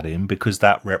bit of that in because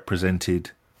that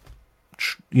represented,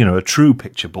 you know, a true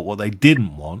picture. But what they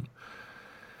didn't want,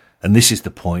 and this is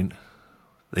the point,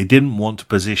 they didn't want to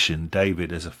position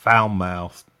David as a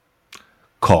foul-mouthed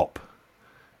cop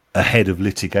ahead of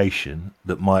litigation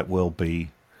that might well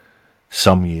be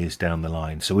some years down the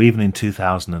line. So even in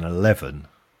 2011,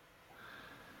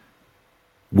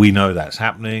 we know that's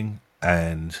happening,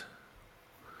 and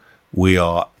we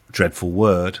are, dreadful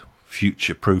word,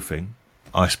 future-proofing,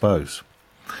 I suppose.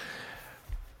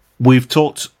 We've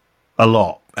talked a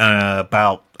lot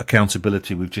about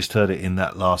accountability. We've just heard it in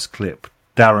that last clip.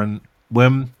 Darren,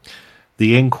 when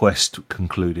the inquest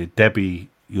concluded, Debbie,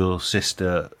 your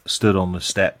sister, stood on the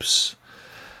steps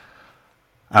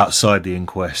outside the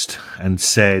inquest and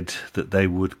said that they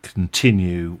would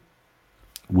continue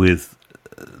with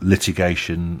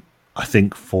litigation, I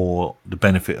think, for the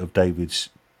benefit of David's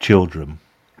children.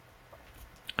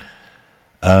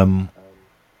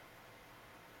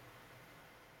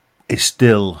 It's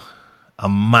still a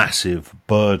massive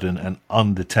burden and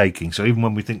undertaking. So even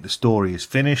when we think the story is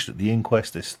finished at the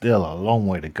inquest, there's still a long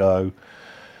way to go.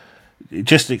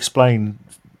 Just explain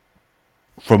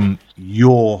from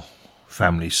your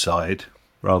family's side,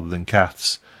 rather than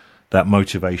Kath's, that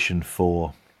motivation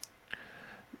for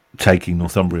taking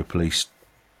Northumbria Police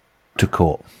to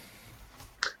court.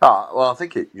 Well, I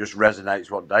think it just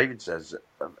resonates what David says,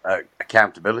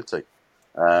 accountability.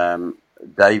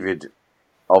 David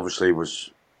obviously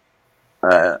was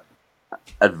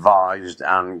advised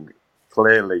and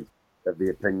clearly of the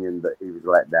opinion that he was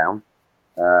let down.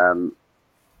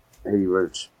 He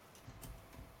was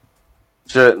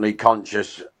certainly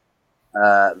conscious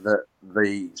that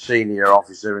the senior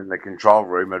officer in the control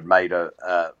room had made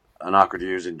and I could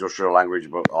use industrial language,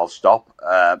 but I'll stop,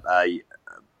 a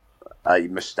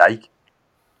mistake.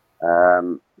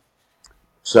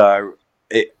 So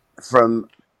from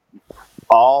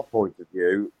our point of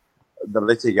view, the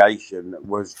litigation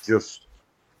was just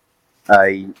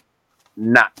a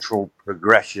natural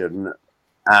progression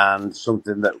and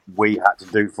something that we had to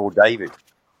do for David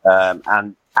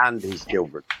and his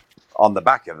children. On the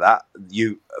back of that,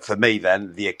 for me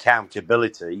then, the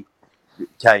accountability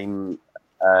came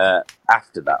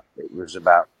after that. It was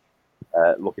about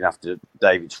looking after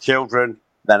David's children,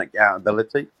 then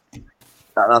accountability.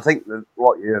 And I think that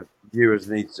what your viewers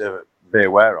need to be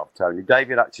aware of, Tony,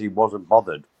 David actually wasn't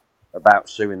bothered about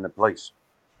suing the police.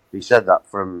 He said that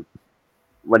from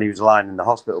when he was lying in the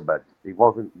hospital bed. He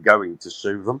wasn't going to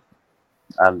sue them.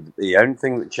 And the only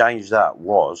thing that changed that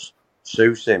was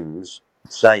Sue Sims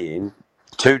saying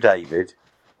to David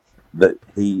that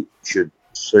he should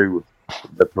sue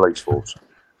the police force.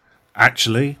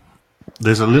 Actually,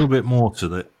 there's a little bit more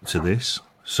to this.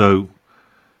 So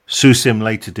Sue Sim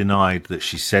later denied that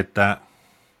she said that.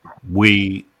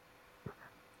 We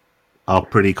are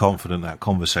pretty confident that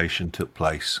conversation took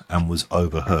place and was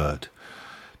overheard.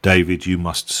 David, you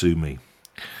must sue me.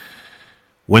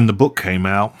 When the book came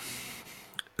out,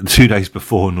 2 days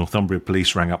before, Northumbria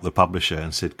Police rang up the publisher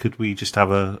and said, could we just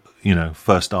have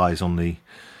first eyes on the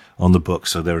book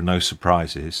so there are no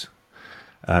surprises?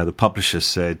 The publisher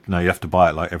said, no, you have to buy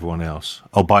it like everyone else.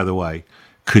 Oh, by the way,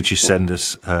 could you send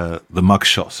us the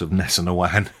mugshots of Ness and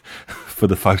Awan for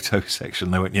the photo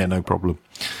section? They went, yeah, no problem.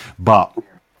 But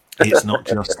it's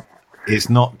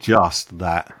not just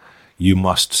that you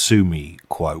must sue me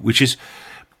quote, which is,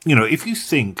 if you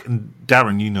think, and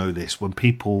Darren, you know this, when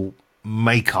people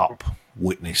make up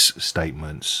witness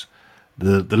statements,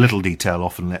 the little detail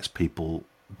often lets people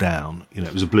down.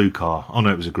 It was a blue car. Oh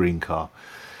no, it was a green car.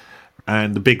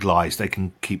 And the big lies they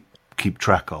can keep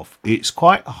track of. It's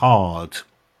quite hard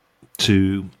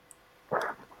to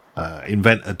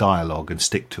invent a dialogue and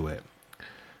stick to it.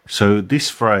 So this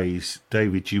phrase,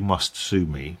 David, you must sue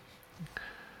me,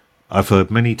 I've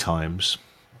heard many times,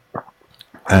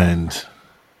 and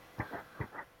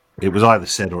it was either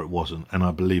said or it wasn't, and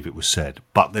I believe it was said.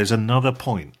 But there's another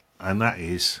point, and that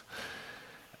is,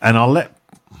 and I'll let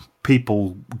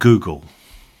people Google,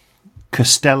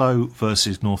 Costello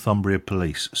versus Northumbria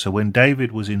Police. So when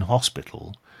David was in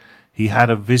hospital, he had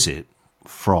a visit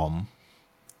from,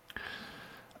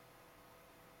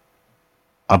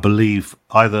 I believe,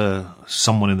 either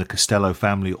someone in the Costello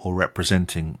family or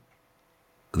representing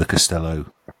the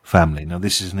Costello family. Now,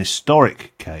 this is an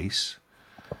historic case,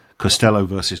 Costello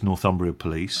versus Northumbria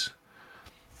Police.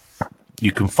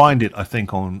 You can find it, I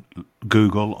think, on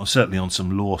Google, or certainly on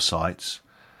some law sites.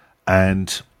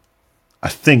 And I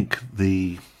think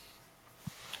the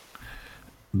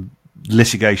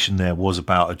litigation there was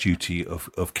about a duty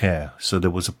of care. So there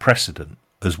was a precedent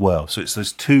as well. So it's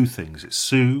those two things. It's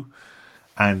Sue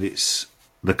and it's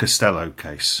the Costello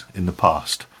case in the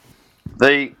past.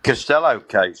 The Costello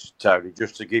case, Tony,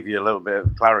 just to give you a little bit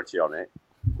of clarity on it,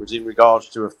 was in regards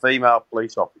to a female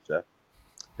police officer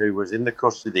who was in the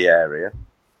custody area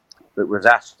that was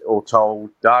asked or told,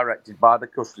 directed by the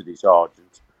custody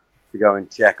sergeant, to go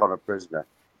and check on a prisoner.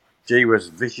 She was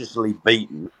viciously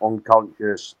beaten,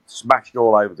 unconscious, smashed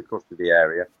all over the custody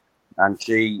area, and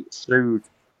she sued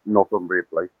Northumbria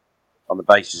Police on the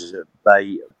basis that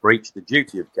they breached the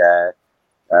duty of care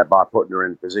by putting her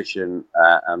in position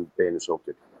and being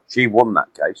assaulted. She won that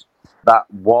case.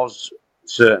 That was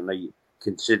certainly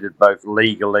considered both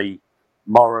legally,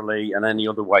 morally, and any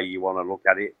other way you want to look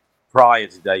at it prior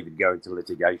to David going to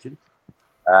litigation.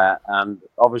 And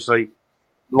obviously,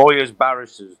 lawyers,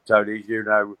 barristers, Tony, as you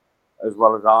know as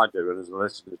well as I do and as the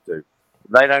listeners do,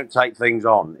 they don't take things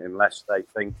on unless they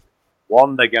think,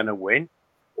 one, they're going to win,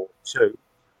 or two,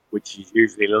 which is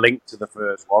usually linked to the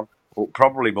first one, but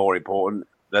probably more important,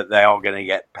 that they are going to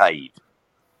get paid.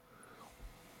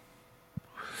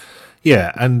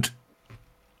 Yeah, and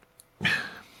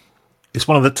it's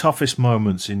one of the toughest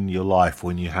moments in your life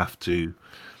when you have to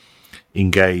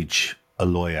engage a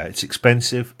lawyer. It's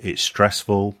expensive, it's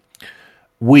stressful.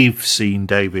 We've seen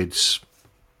David's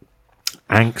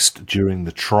angst during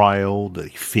the trial, that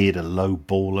he feared a low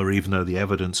baller, even though the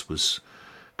evidence was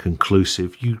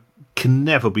conclusive. You can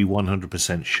never be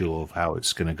 100% sure of how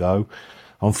it's going to go.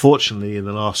 Unfortunately, in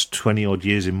the last 20 odd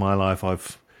years in my life,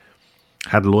 I've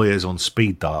had lawyers on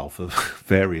speed dial for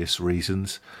various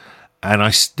reasons, and I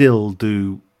still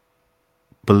do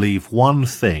believe one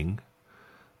thing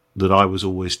that I was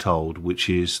always told, which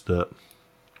is that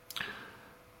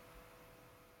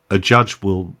a judge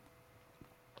will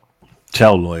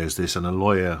tell lawyers this, and a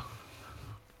lawyer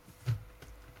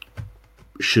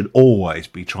should always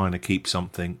be trying to keep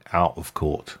something out of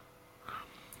court.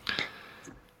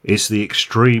 It's the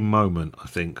extreme moment, I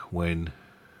think, when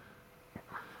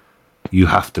you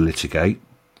have to litigate.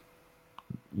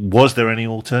 Was there any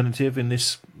alternative in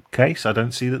this case? I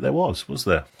don't see that there was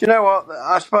there? Do you know what?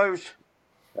 I suppose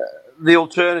the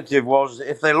alternative was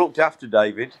if they looked after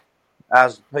David,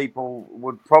 as people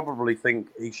would probably think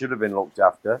he should have been looked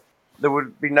after, there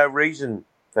would be no reason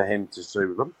for him to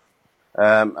sue them.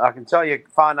 I can tell you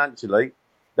financially,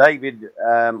 David,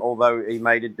 although he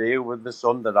made a deal with the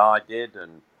Sun that I did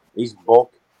and his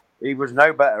book, he was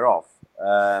no better off.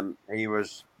 He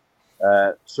was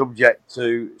subject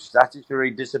to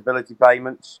statutory disability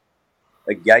payments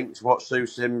against what Sue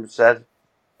Sims said.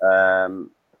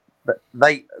 But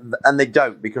they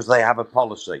don't, because they have a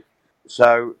policy.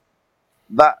 So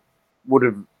that would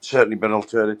have certainly been an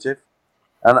alternative.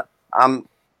 And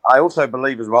I also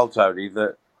believe as well, Tony,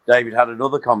 that David had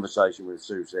another conversation with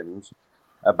Sue Sims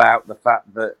about the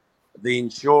fact that the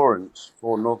insurance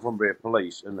for Northumbria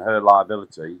Police and her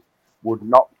liability would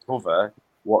not cover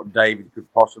what David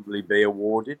could possibly be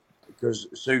awarded, because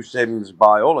Sue Sims,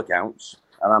 by all accounts,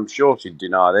 and I'm sure she'd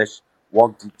deny this,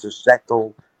 wanted to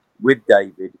settle with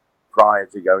David prior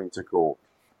to going to court.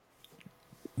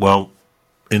 Well,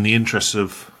 in the interest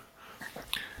of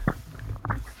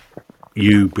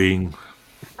you being,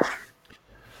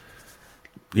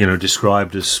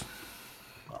 described as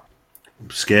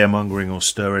scaremongering or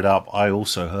stir it up, I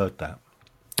also heard that.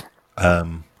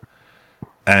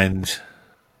 And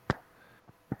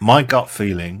my gut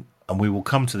feeling, and we will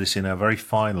come to this in our very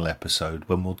final episode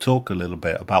when we'll talk a little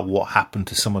bit about what happened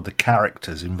to some of the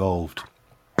characters involved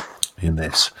in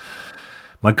this.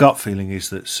 My gut feeling is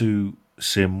that Sue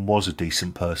Sim was a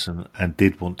decent person and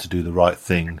did want to do the right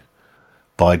thing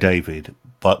by David.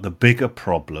 But the bigger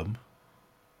problem,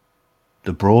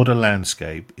 the broader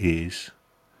landscape, is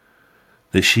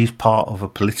that she's part of a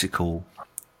political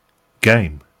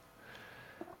game.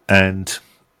 And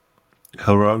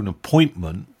her own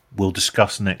appointment, we'll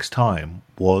discuss next time,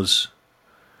 was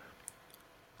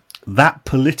that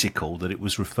political that it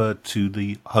was referred to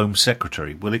the Home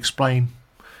Secretary. We'll explain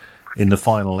in the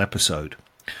final episode.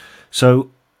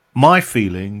 So my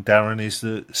feeling, Darren, is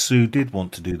that Sue did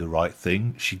want to do the right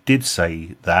thing. She did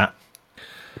say that.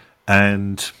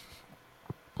 And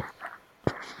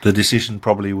the decision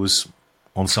probably was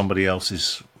on somebody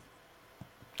else's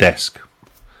desk.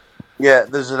 Yeah,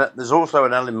 there's also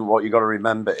an element, what you've got to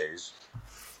remember is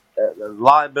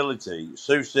liability.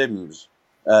 Sue Sims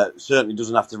certainly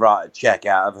doesn't have to write a cheque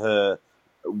out of her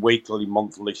weekly,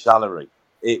 monthly salary.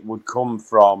 It would come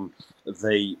from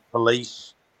the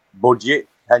police budget,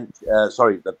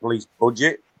 the police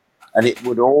budget, and it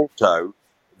would also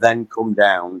then come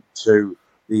down to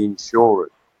the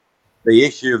insurers. The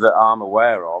issue that I'm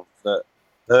aware of, that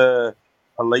her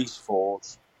police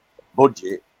force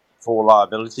budget for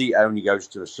liability only goes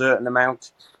to a certain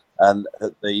amount, and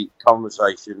that the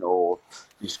conversation or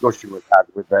discussion was had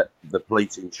with the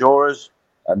police insurers,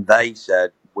 and they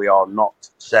said, we are not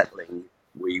settling,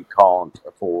 we can't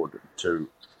afford to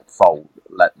fold,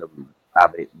 let them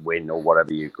have it, win, or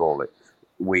whatever you call it.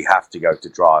 We have to go to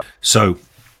trial. So,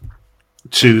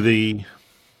 to the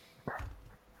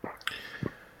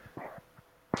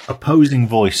opposing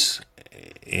voice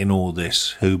in all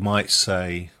this, who might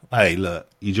say, hey, look,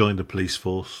 you joined the police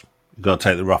force, you've got to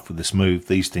take the rough with the smooth,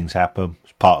 these things happen,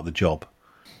 it's part of the job.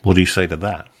 What do you say to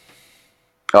that?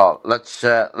 Oh, let's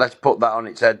put that on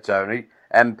its head, Tony.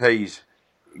 MPs,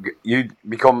 you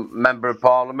become Member of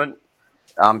Parliament,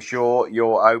 I'm sure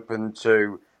you're open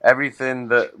to everything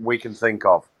that we can think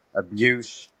of.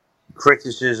 Abuse,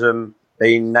 criticism,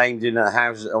 being named in a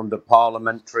house under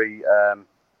parliamentary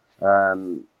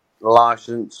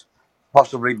licence,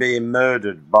 possibly being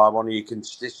murdered by one of your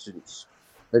constituents.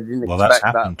 They didn't expect that's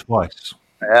happened twice.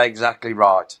 Exactly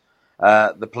right.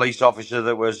 The police officer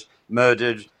that was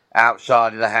murdered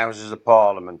outside of the Houses of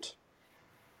Parliament.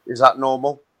 Is that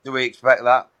normal? Do we expect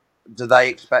that? Do they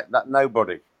expect that?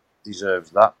 Nobody deserves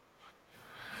that.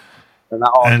 And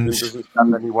that argument doesn't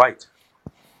stand any weight.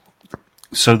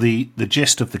 So the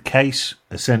gist of the case,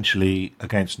 essentially,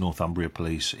 against Northumbria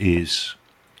Police is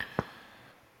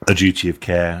a duty of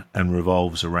care and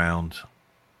revolves around,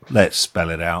 let's spell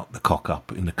it out, the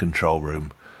cock-up in the control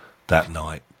room that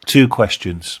night. Two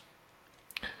questions.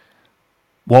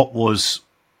 What was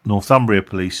Northumbria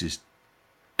Police's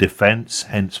defence,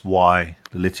 hence why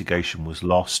the litigation was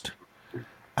lost.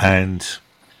 And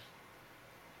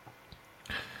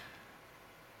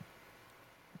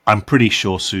I'm pretty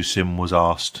sure Sue Sim was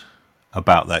asked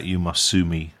about that "you must sue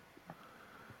me"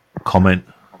 comment.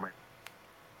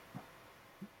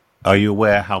 Are you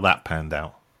aware how that panned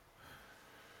out?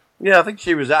 Yeah, I think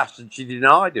she was asked and she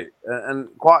denied it.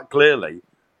 And quite clearly,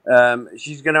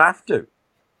 she's going to have to.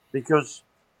 Because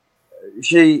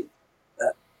she...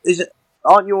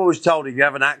 aren't you always told if you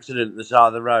have an accident at the side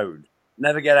of the road,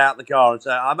 never get out the car and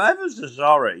say, "I'm ever so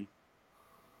sorry,"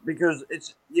 because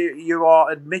it's you are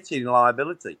admitting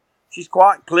liability. She's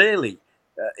quite clearly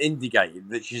indicated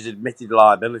that she's admitted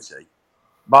liability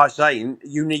by saying,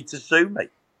 "You need to sue me."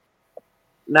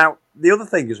 Now, the other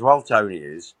thing as well, Tony,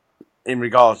 is, in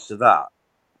regards to that,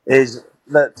 is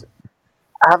that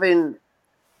having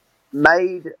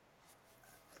made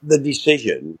the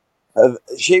decision of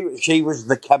she was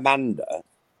the commander,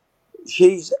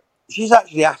 she's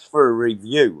actually asked for a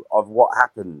review of what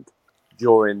happened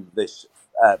during this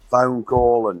phone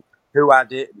call and who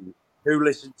had it and who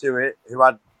listened to it, who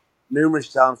had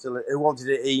numerous times to who wanted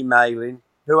it emailing,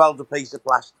 who held a piece of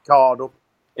plastic card up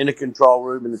in a control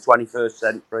room in the 21st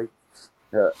century.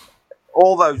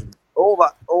 All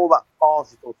that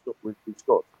farcical stuff we've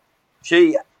discussed.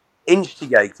 She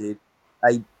instigated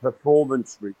a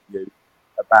performance review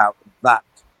about that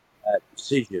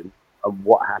decision and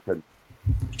what happened.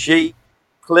 She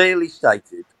clearly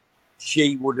stated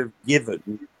she would have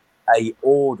given a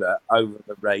order over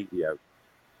the radio.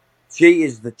 She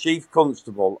is the chief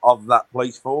constable of that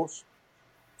police force.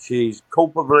 She's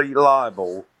culpably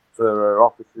liable for her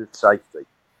officer's safety.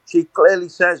 She clearly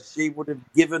says she would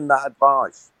have given that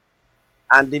advice.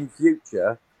 And in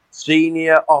future,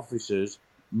 senior officers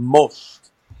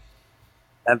must,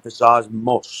 emphasise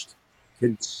must,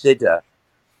 consider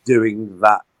doing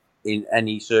that in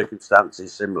any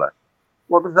circumstances similar.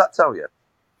 What does that tell you?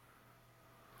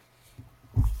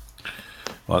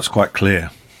 Well, it's quite clear.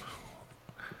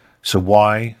 So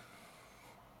why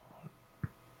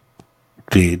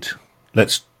did,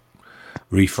 let's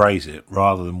rephrase it,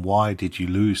 rather than why did you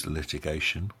lose the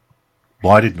litigation,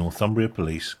 why did Northumbria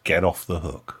Police get off the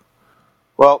hook?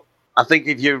 Well, I think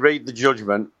if you read the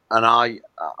judgment, and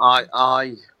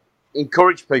I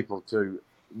encourage people to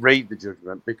read the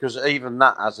judgment, because even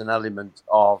that has an element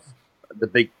of the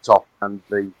big top and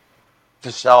the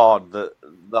facade that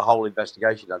the whole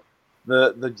investigation had.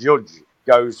 The judge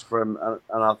goes from,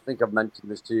 and I think I've mentioned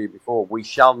this to you before, we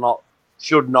should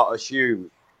not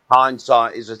assume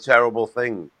hindsight is a terrible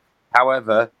thing.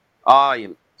 However, I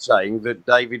am saying that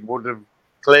David would have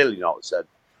clearly not said,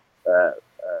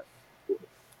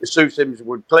 Sue Sims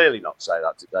would clearly not say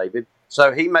that to David.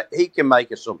 So he can make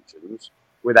assumptions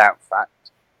without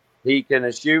fact. He can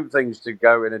assume things to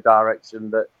go in a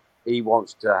direction that he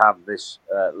wants to have this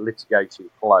litigation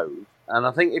closed. And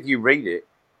I think if you read it,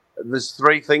 there's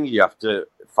three things you have to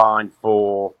find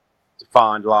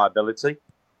liability.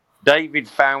 David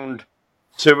found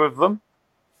two of them.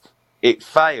 It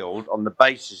failed on the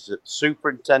basis that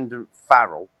Superintendent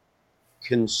Farrell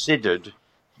considered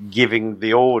giving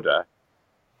the order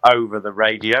over the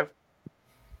radio.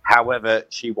 However,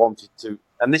 she wanted to,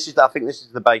 and I think this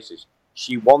is the basis,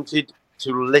 she wanted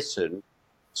to listen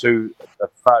to the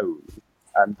phone,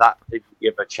 and that didn't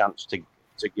give a chance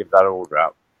to give that order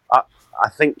out. I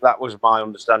think that was my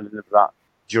understanding of that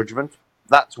judgment.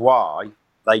 That's why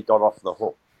they got off the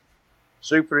hook.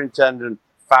 Superintendent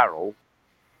Farrell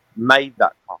made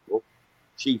that call.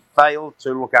 She failed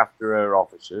to look after her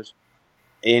officers.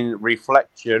 In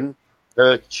reflection,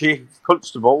 her chief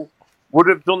constable would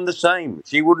have done the same.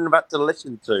 She wouldn't have had to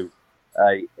listen to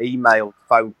an emailed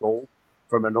phone call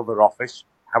from another office.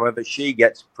 However, she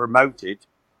gets promoted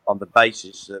on the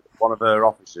basis that one of her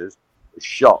officers was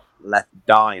shot, left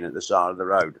dying at the side of the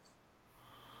road.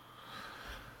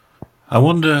 I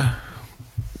wonder,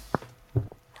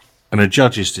 and a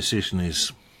judge's decision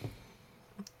is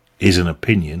an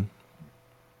opinion,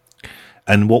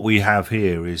 and what we have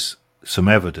here is some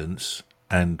evidence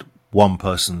and one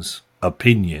person's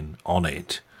opinion on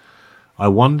it. I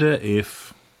wonder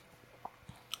if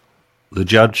the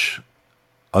judge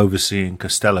overseeing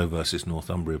Costello versus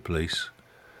Northumbria Police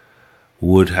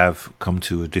would have come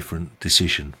to a different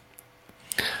decision.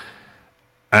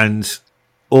 And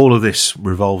all of this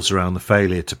revolves around the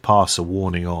failure to pass a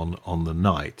warning on the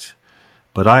night.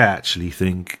 But I actually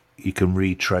think you can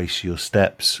retrace your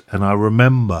steps. And I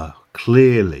remember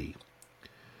clearly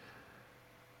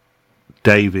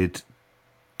David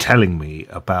telling me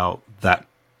about that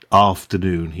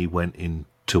afternoon he went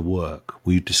into work.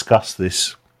 We discussed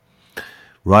this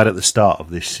right at the start of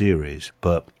this series,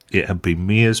 but it had been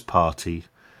Mia's party.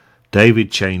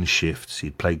 David changed shifts.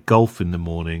 He'd played golf in the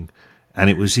morning, and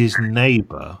it was his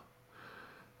neighbour,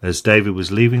 as David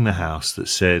was leaving the house, that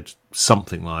said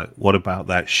something like, "What about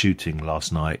that shooting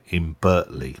last night in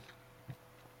Bertley?"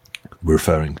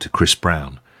 Referring to Chris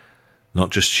Brown. Not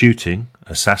just shooting,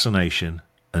 assassination,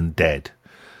 and dead.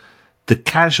 The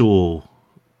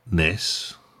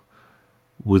casualness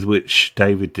with which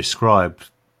David described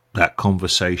that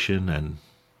conversation and,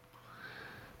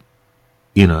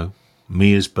 you know,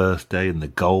 Mia's birthday and the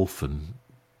golf and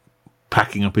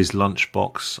packing up his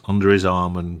lunchbox under his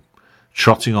arm and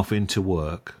trotting off into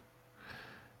work.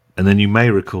 And then you may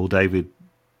recall David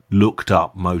looked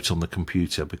up Moat on the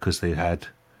computer because they had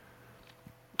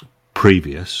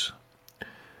previous.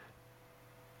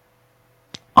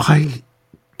 I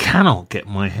cannot get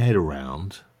my head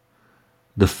around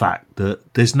the fact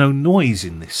that there's no noise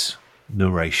in this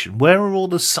narration. Where are all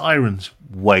the sirens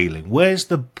wailing? Where's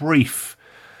the brief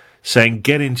saying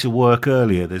get into work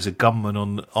earlier, there's a gunman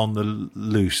on the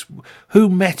loose? Who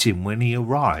met him when he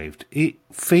arrived? It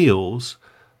feels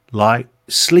like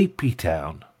Sleepy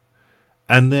Town,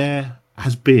 and there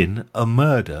has been a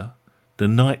murder the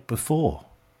night before.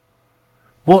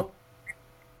 What?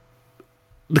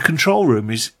 The control room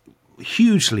is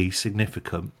hugely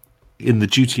significant in the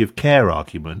duty of care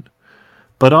argument,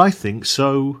 but I think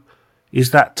so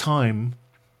is that time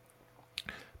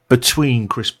between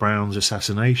Chris Brown's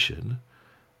assassination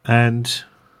and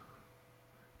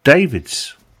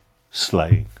David's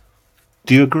slaying.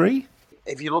 Do you agree?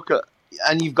 If you look at,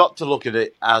 and you've got to look at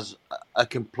it as a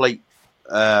complete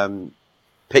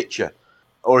picture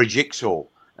or a jigsaw,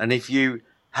 and if you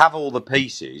have all the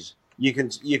pieces, you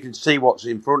can see what's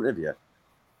in front of you.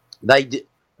 They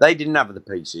didn't have the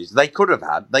pieces. They could have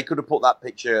put that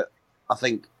picture, I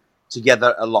think,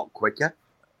 together a lot quicker,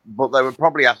 but they were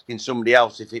probably asking somebody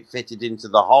else if it fitted into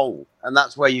the whole, and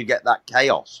that's where you get that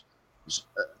chaos.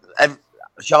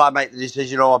 Shall I make the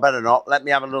decision, or I better not? Let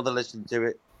me have another listen to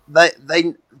it.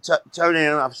 Tony,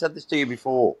 and I've said this to you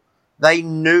before, they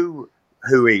knew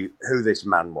who this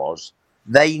man was.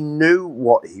 They knew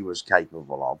what he was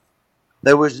capable of.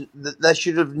 There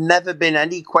should have never been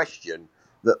any question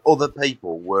that other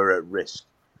people were at risk.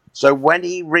 So when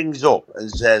he rings up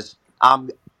and says,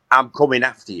 I'm coming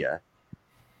after you,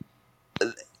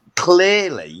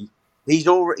 clearly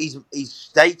he's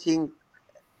stating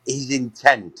his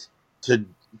intent to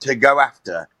go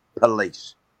after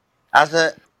police as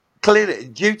a clearly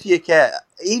duty of care.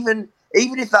 Even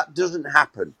if that doesn't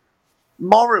happen,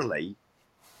 morally,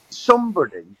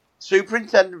 somebody,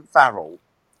 Superintendent Farrell,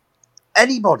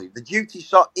 anybody, the duty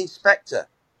inspector,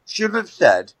 should have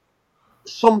said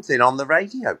something on the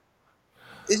radio.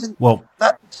 Isn't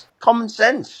that common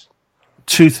sense?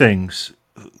 Two things.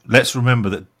 Let's remember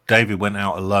that David went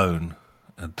out alone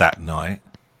that night.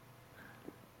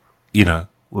 You know,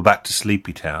 we're back to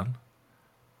Sleepy Town.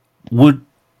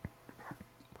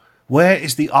 Where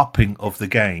is the upping of the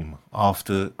game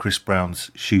after Chris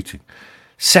Brown's shooting?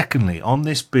 Secondly, on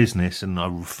this business, and I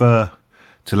refer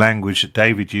to language that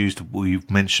David used,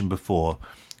 we've mentioned before,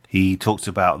 he talked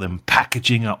about them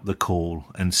packaging up the call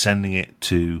and sending it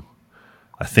to,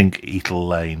 I think, Eatle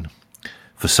Lane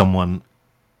for someone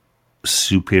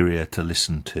superior to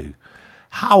listen to.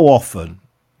 How often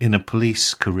in a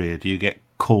police career do you get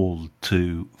called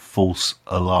to false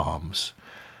alarms?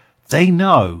 They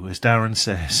know, as Darren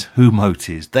says, who Moat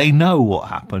is. They know what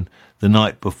happened the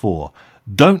night before.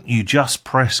 Don't you just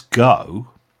press go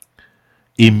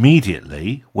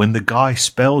immediately when the guy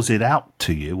spells it out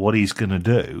to you what he's going to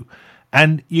do,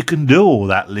 and you can do all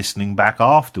that listening back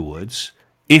afterwards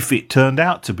if it turned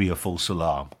out to be a false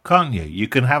alarm, can't you? You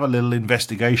can have a little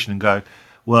investigation and go,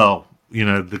 well, you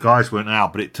know, the guys weren't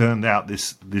out, but it turned out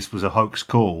this was a hoax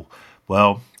call.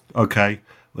 Well, okay,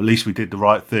 at least we did the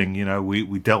right thing. You know,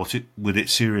 we dealt with it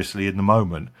seriously in the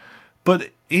moment.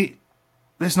 But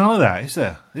there's none of that, is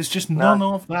there? There's just none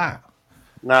of that.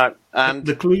 No, and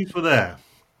the clues were there,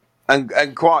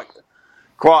 and quite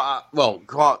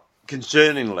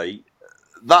concerningly,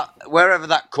 that wherever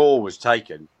that call was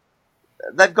taken,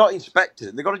 they've got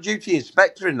inspectors. They've got a duty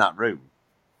inspector in that room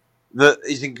that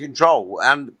is in control,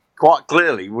 and quite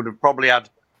clearly would have probably had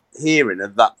hearing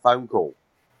of that phone call.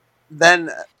 Then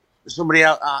somebody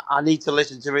else, I need to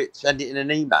listen to it. Send it in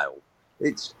an email.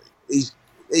 It's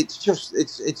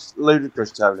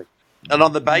ludicrous, Tony. And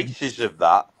on the basis of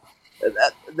that.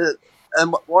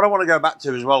 And what I want to go back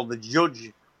to as well, the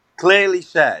judge clearly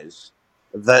says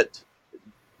that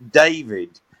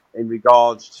David, in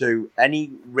regards to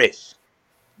any risk,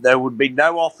 there would be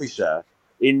no officer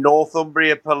in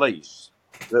Northumbria Police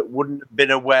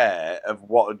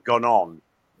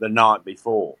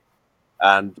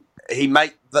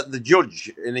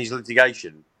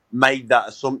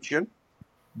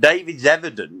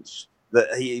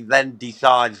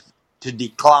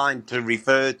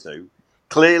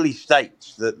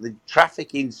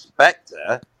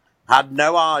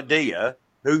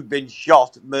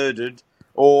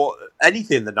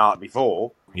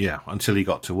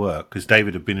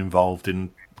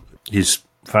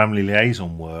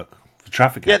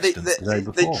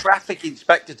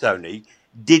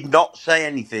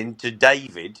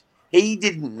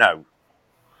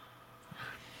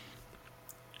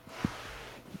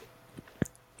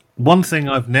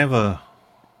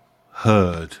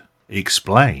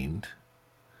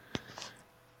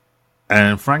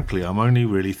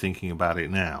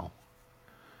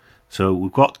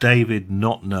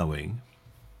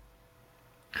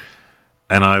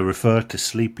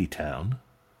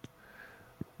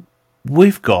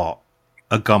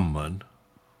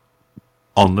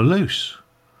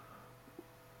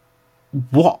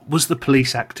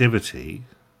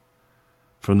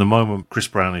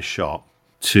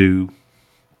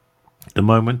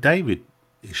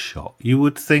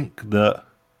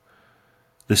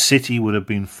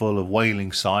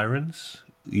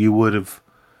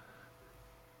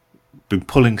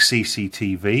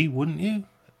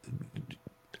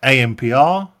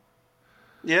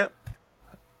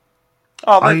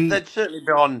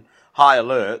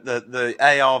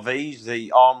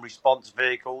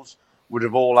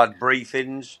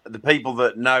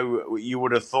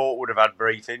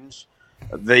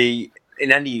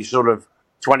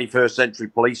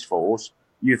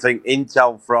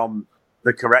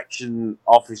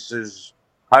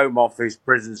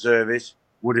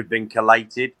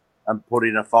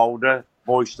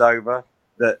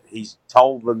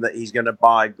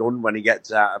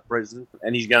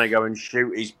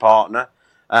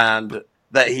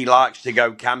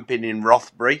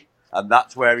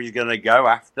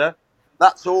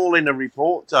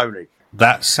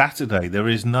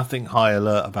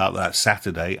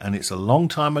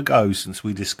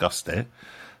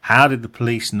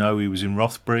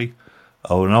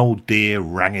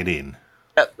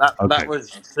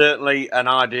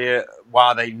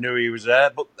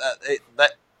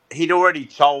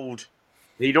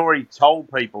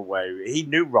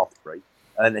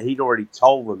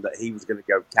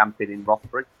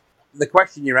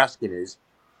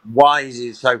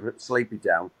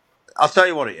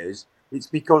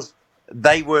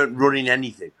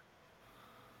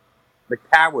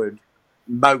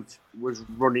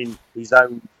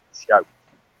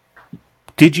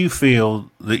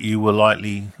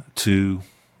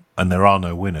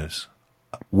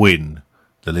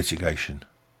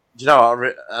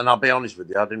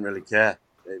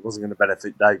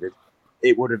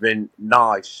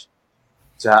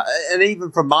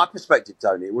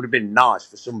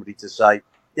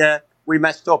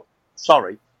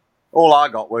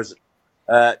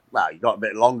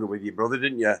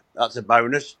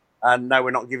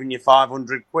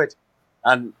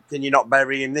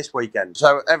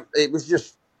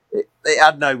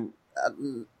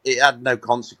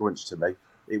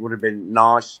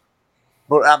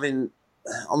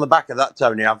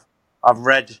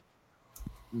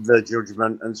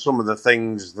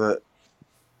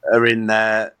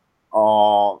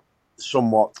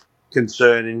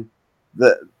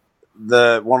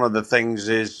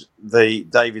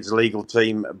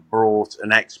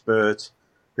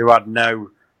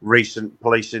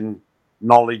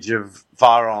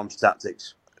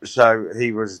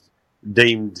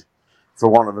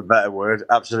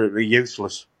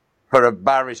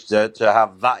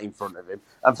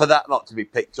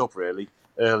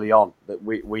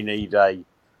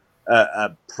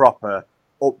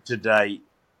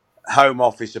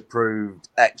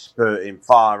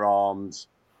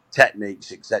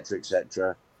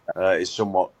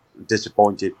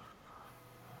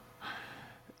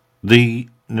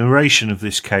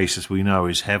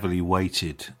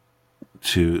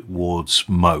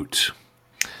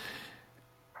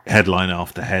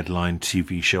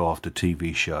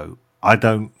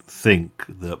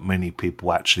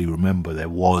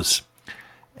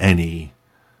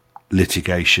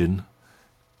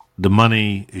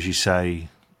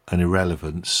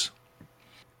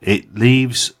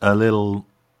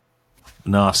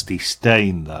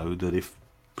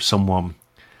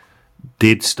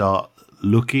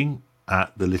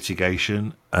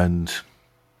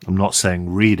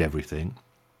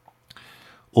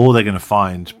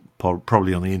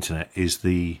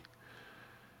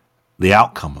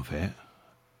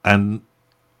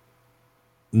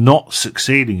not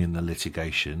succeeding in the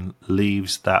litigation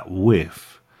leaves that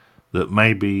whiff that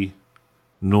maybe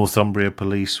Northumbria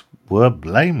police were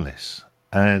blameless.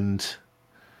 And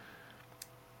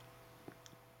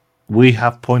we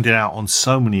have pointed out on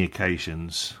so many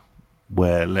occasions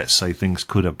where, let's say, things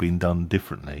could have been done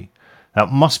differently. That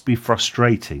must be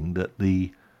frustrating that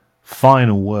the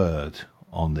final word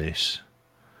on this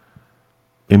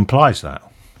implies that.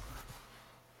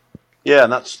 Yeah,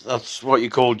 and that's what you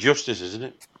call justice, isn't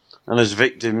it? And as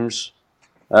victims,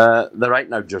 there ain't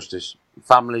no justice.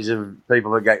 Families of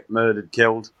people that get murdered,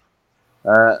 killed,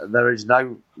 there's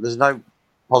no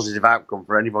positive outcome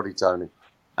for anybody, Tony.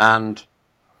 And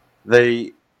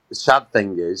the sad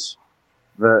thing is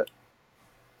that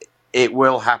it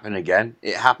will happen again.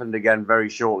 It happened again very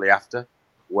shortly after,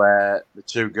 where the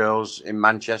two girls in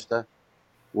Manchester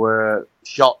were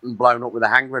shot and blown up with a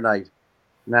hand grenade.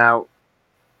 Now,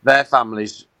 their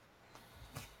families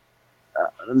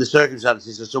and the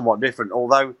circumstances are somewhat different,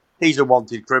 although he's a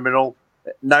wanted criminal,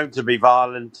 known to be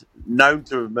violent, known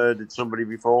to have murdered somebody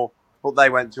before, but they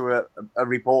went to a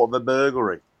report of a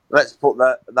burglary. Let's put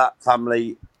that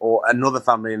family or another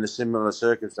family in the similar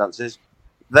circumstances.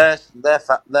 Their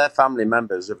family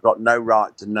members have got no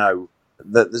right to know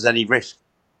that there's any risk,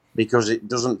 because it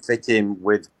doesn't fit in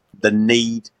with the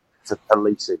need for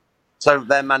policing. So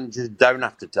their managers don't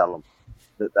have to tell them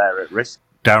that they're at risk.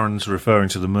 Darren's referring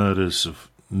to the murders of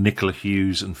Nicola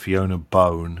Hughes and Fiona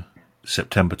Bone,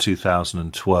 September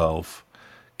 2012,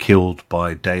 killed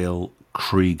by Dale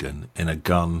Cregan in a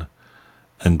gun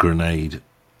and grenade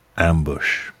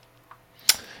ambush.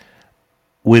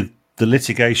 With the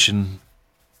litigation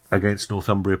against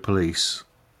Northumbria Police,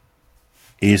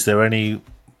 is there any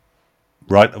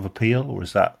right of appeal, or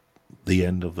is that the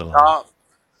end of the line?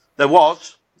 There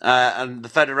was, and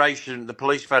the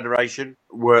Police Federation,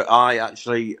 where I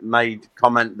actually made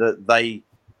comment that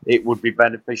it would be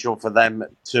beneficial for them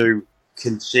to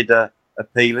consider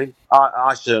appealing.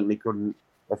 I certainly couldn't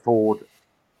afford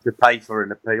to pay for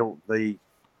an appeal. The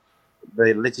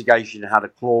litigation had a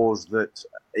clause that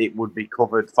it would be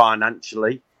covered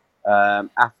financially.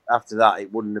 After that,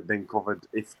 it wouldn't have been covered.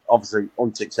 If obviously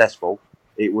unsuccessful,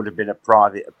 it would have been a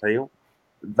private appeal.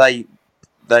 They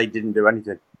didn't do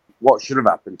anything. What should have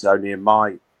happened, Tony, in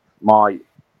my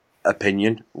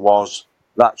opinion, was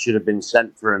that should have been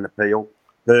sent for an appeal,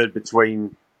 heard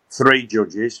between 3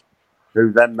 judges,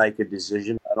 who then make a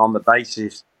decision, and on the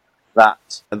basis that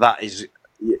is,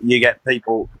 you get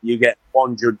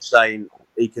one judge saying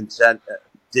he consent,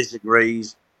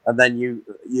 disagrees, and then you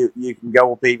can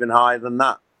go up even higher than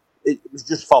that. It was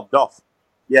just fobbed off.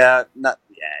 Wow.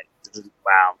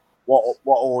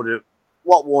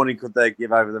 What warning could they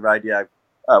give over the radio?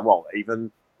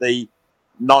 Even the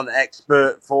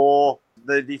non-expert for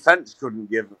the defence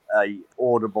couldn't give a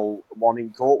audible one in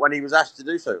court when he was asked to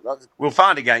do so. We'll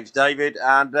find against David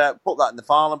and put that in the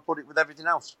file and put it with everything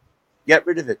else. Get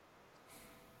rid of it.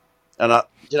 And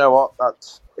you know what?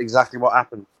 That's exactly what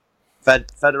happened.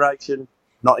 Federation,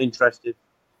 not interested.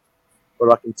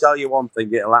 But I can tell you one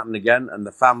thing, it'll happen again, and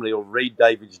the family will read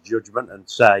David's judgment and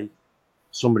say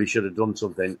somebody should have done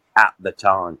something at the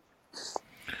time.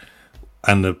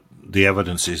 And the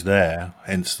evidence is there,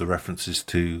 hence the references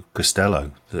to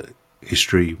Costello, that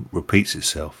history repeats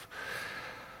itself.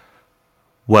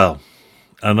 Well,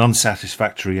 an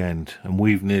unsatisfactory end, and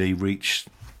we've nearly reached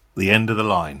the end of the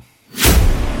line.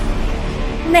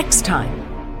 Next time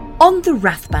on the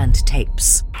Rathband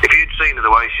tapes. If you'd seen her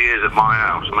the way she is at my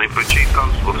house, I mean, for a chief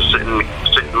constable to sit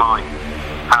in my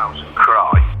house and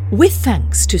cry. With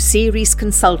thanks to series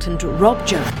consultant Rob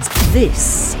Jones,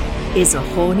 this is a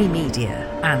Horny Media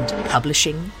and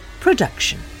Publishing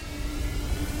production.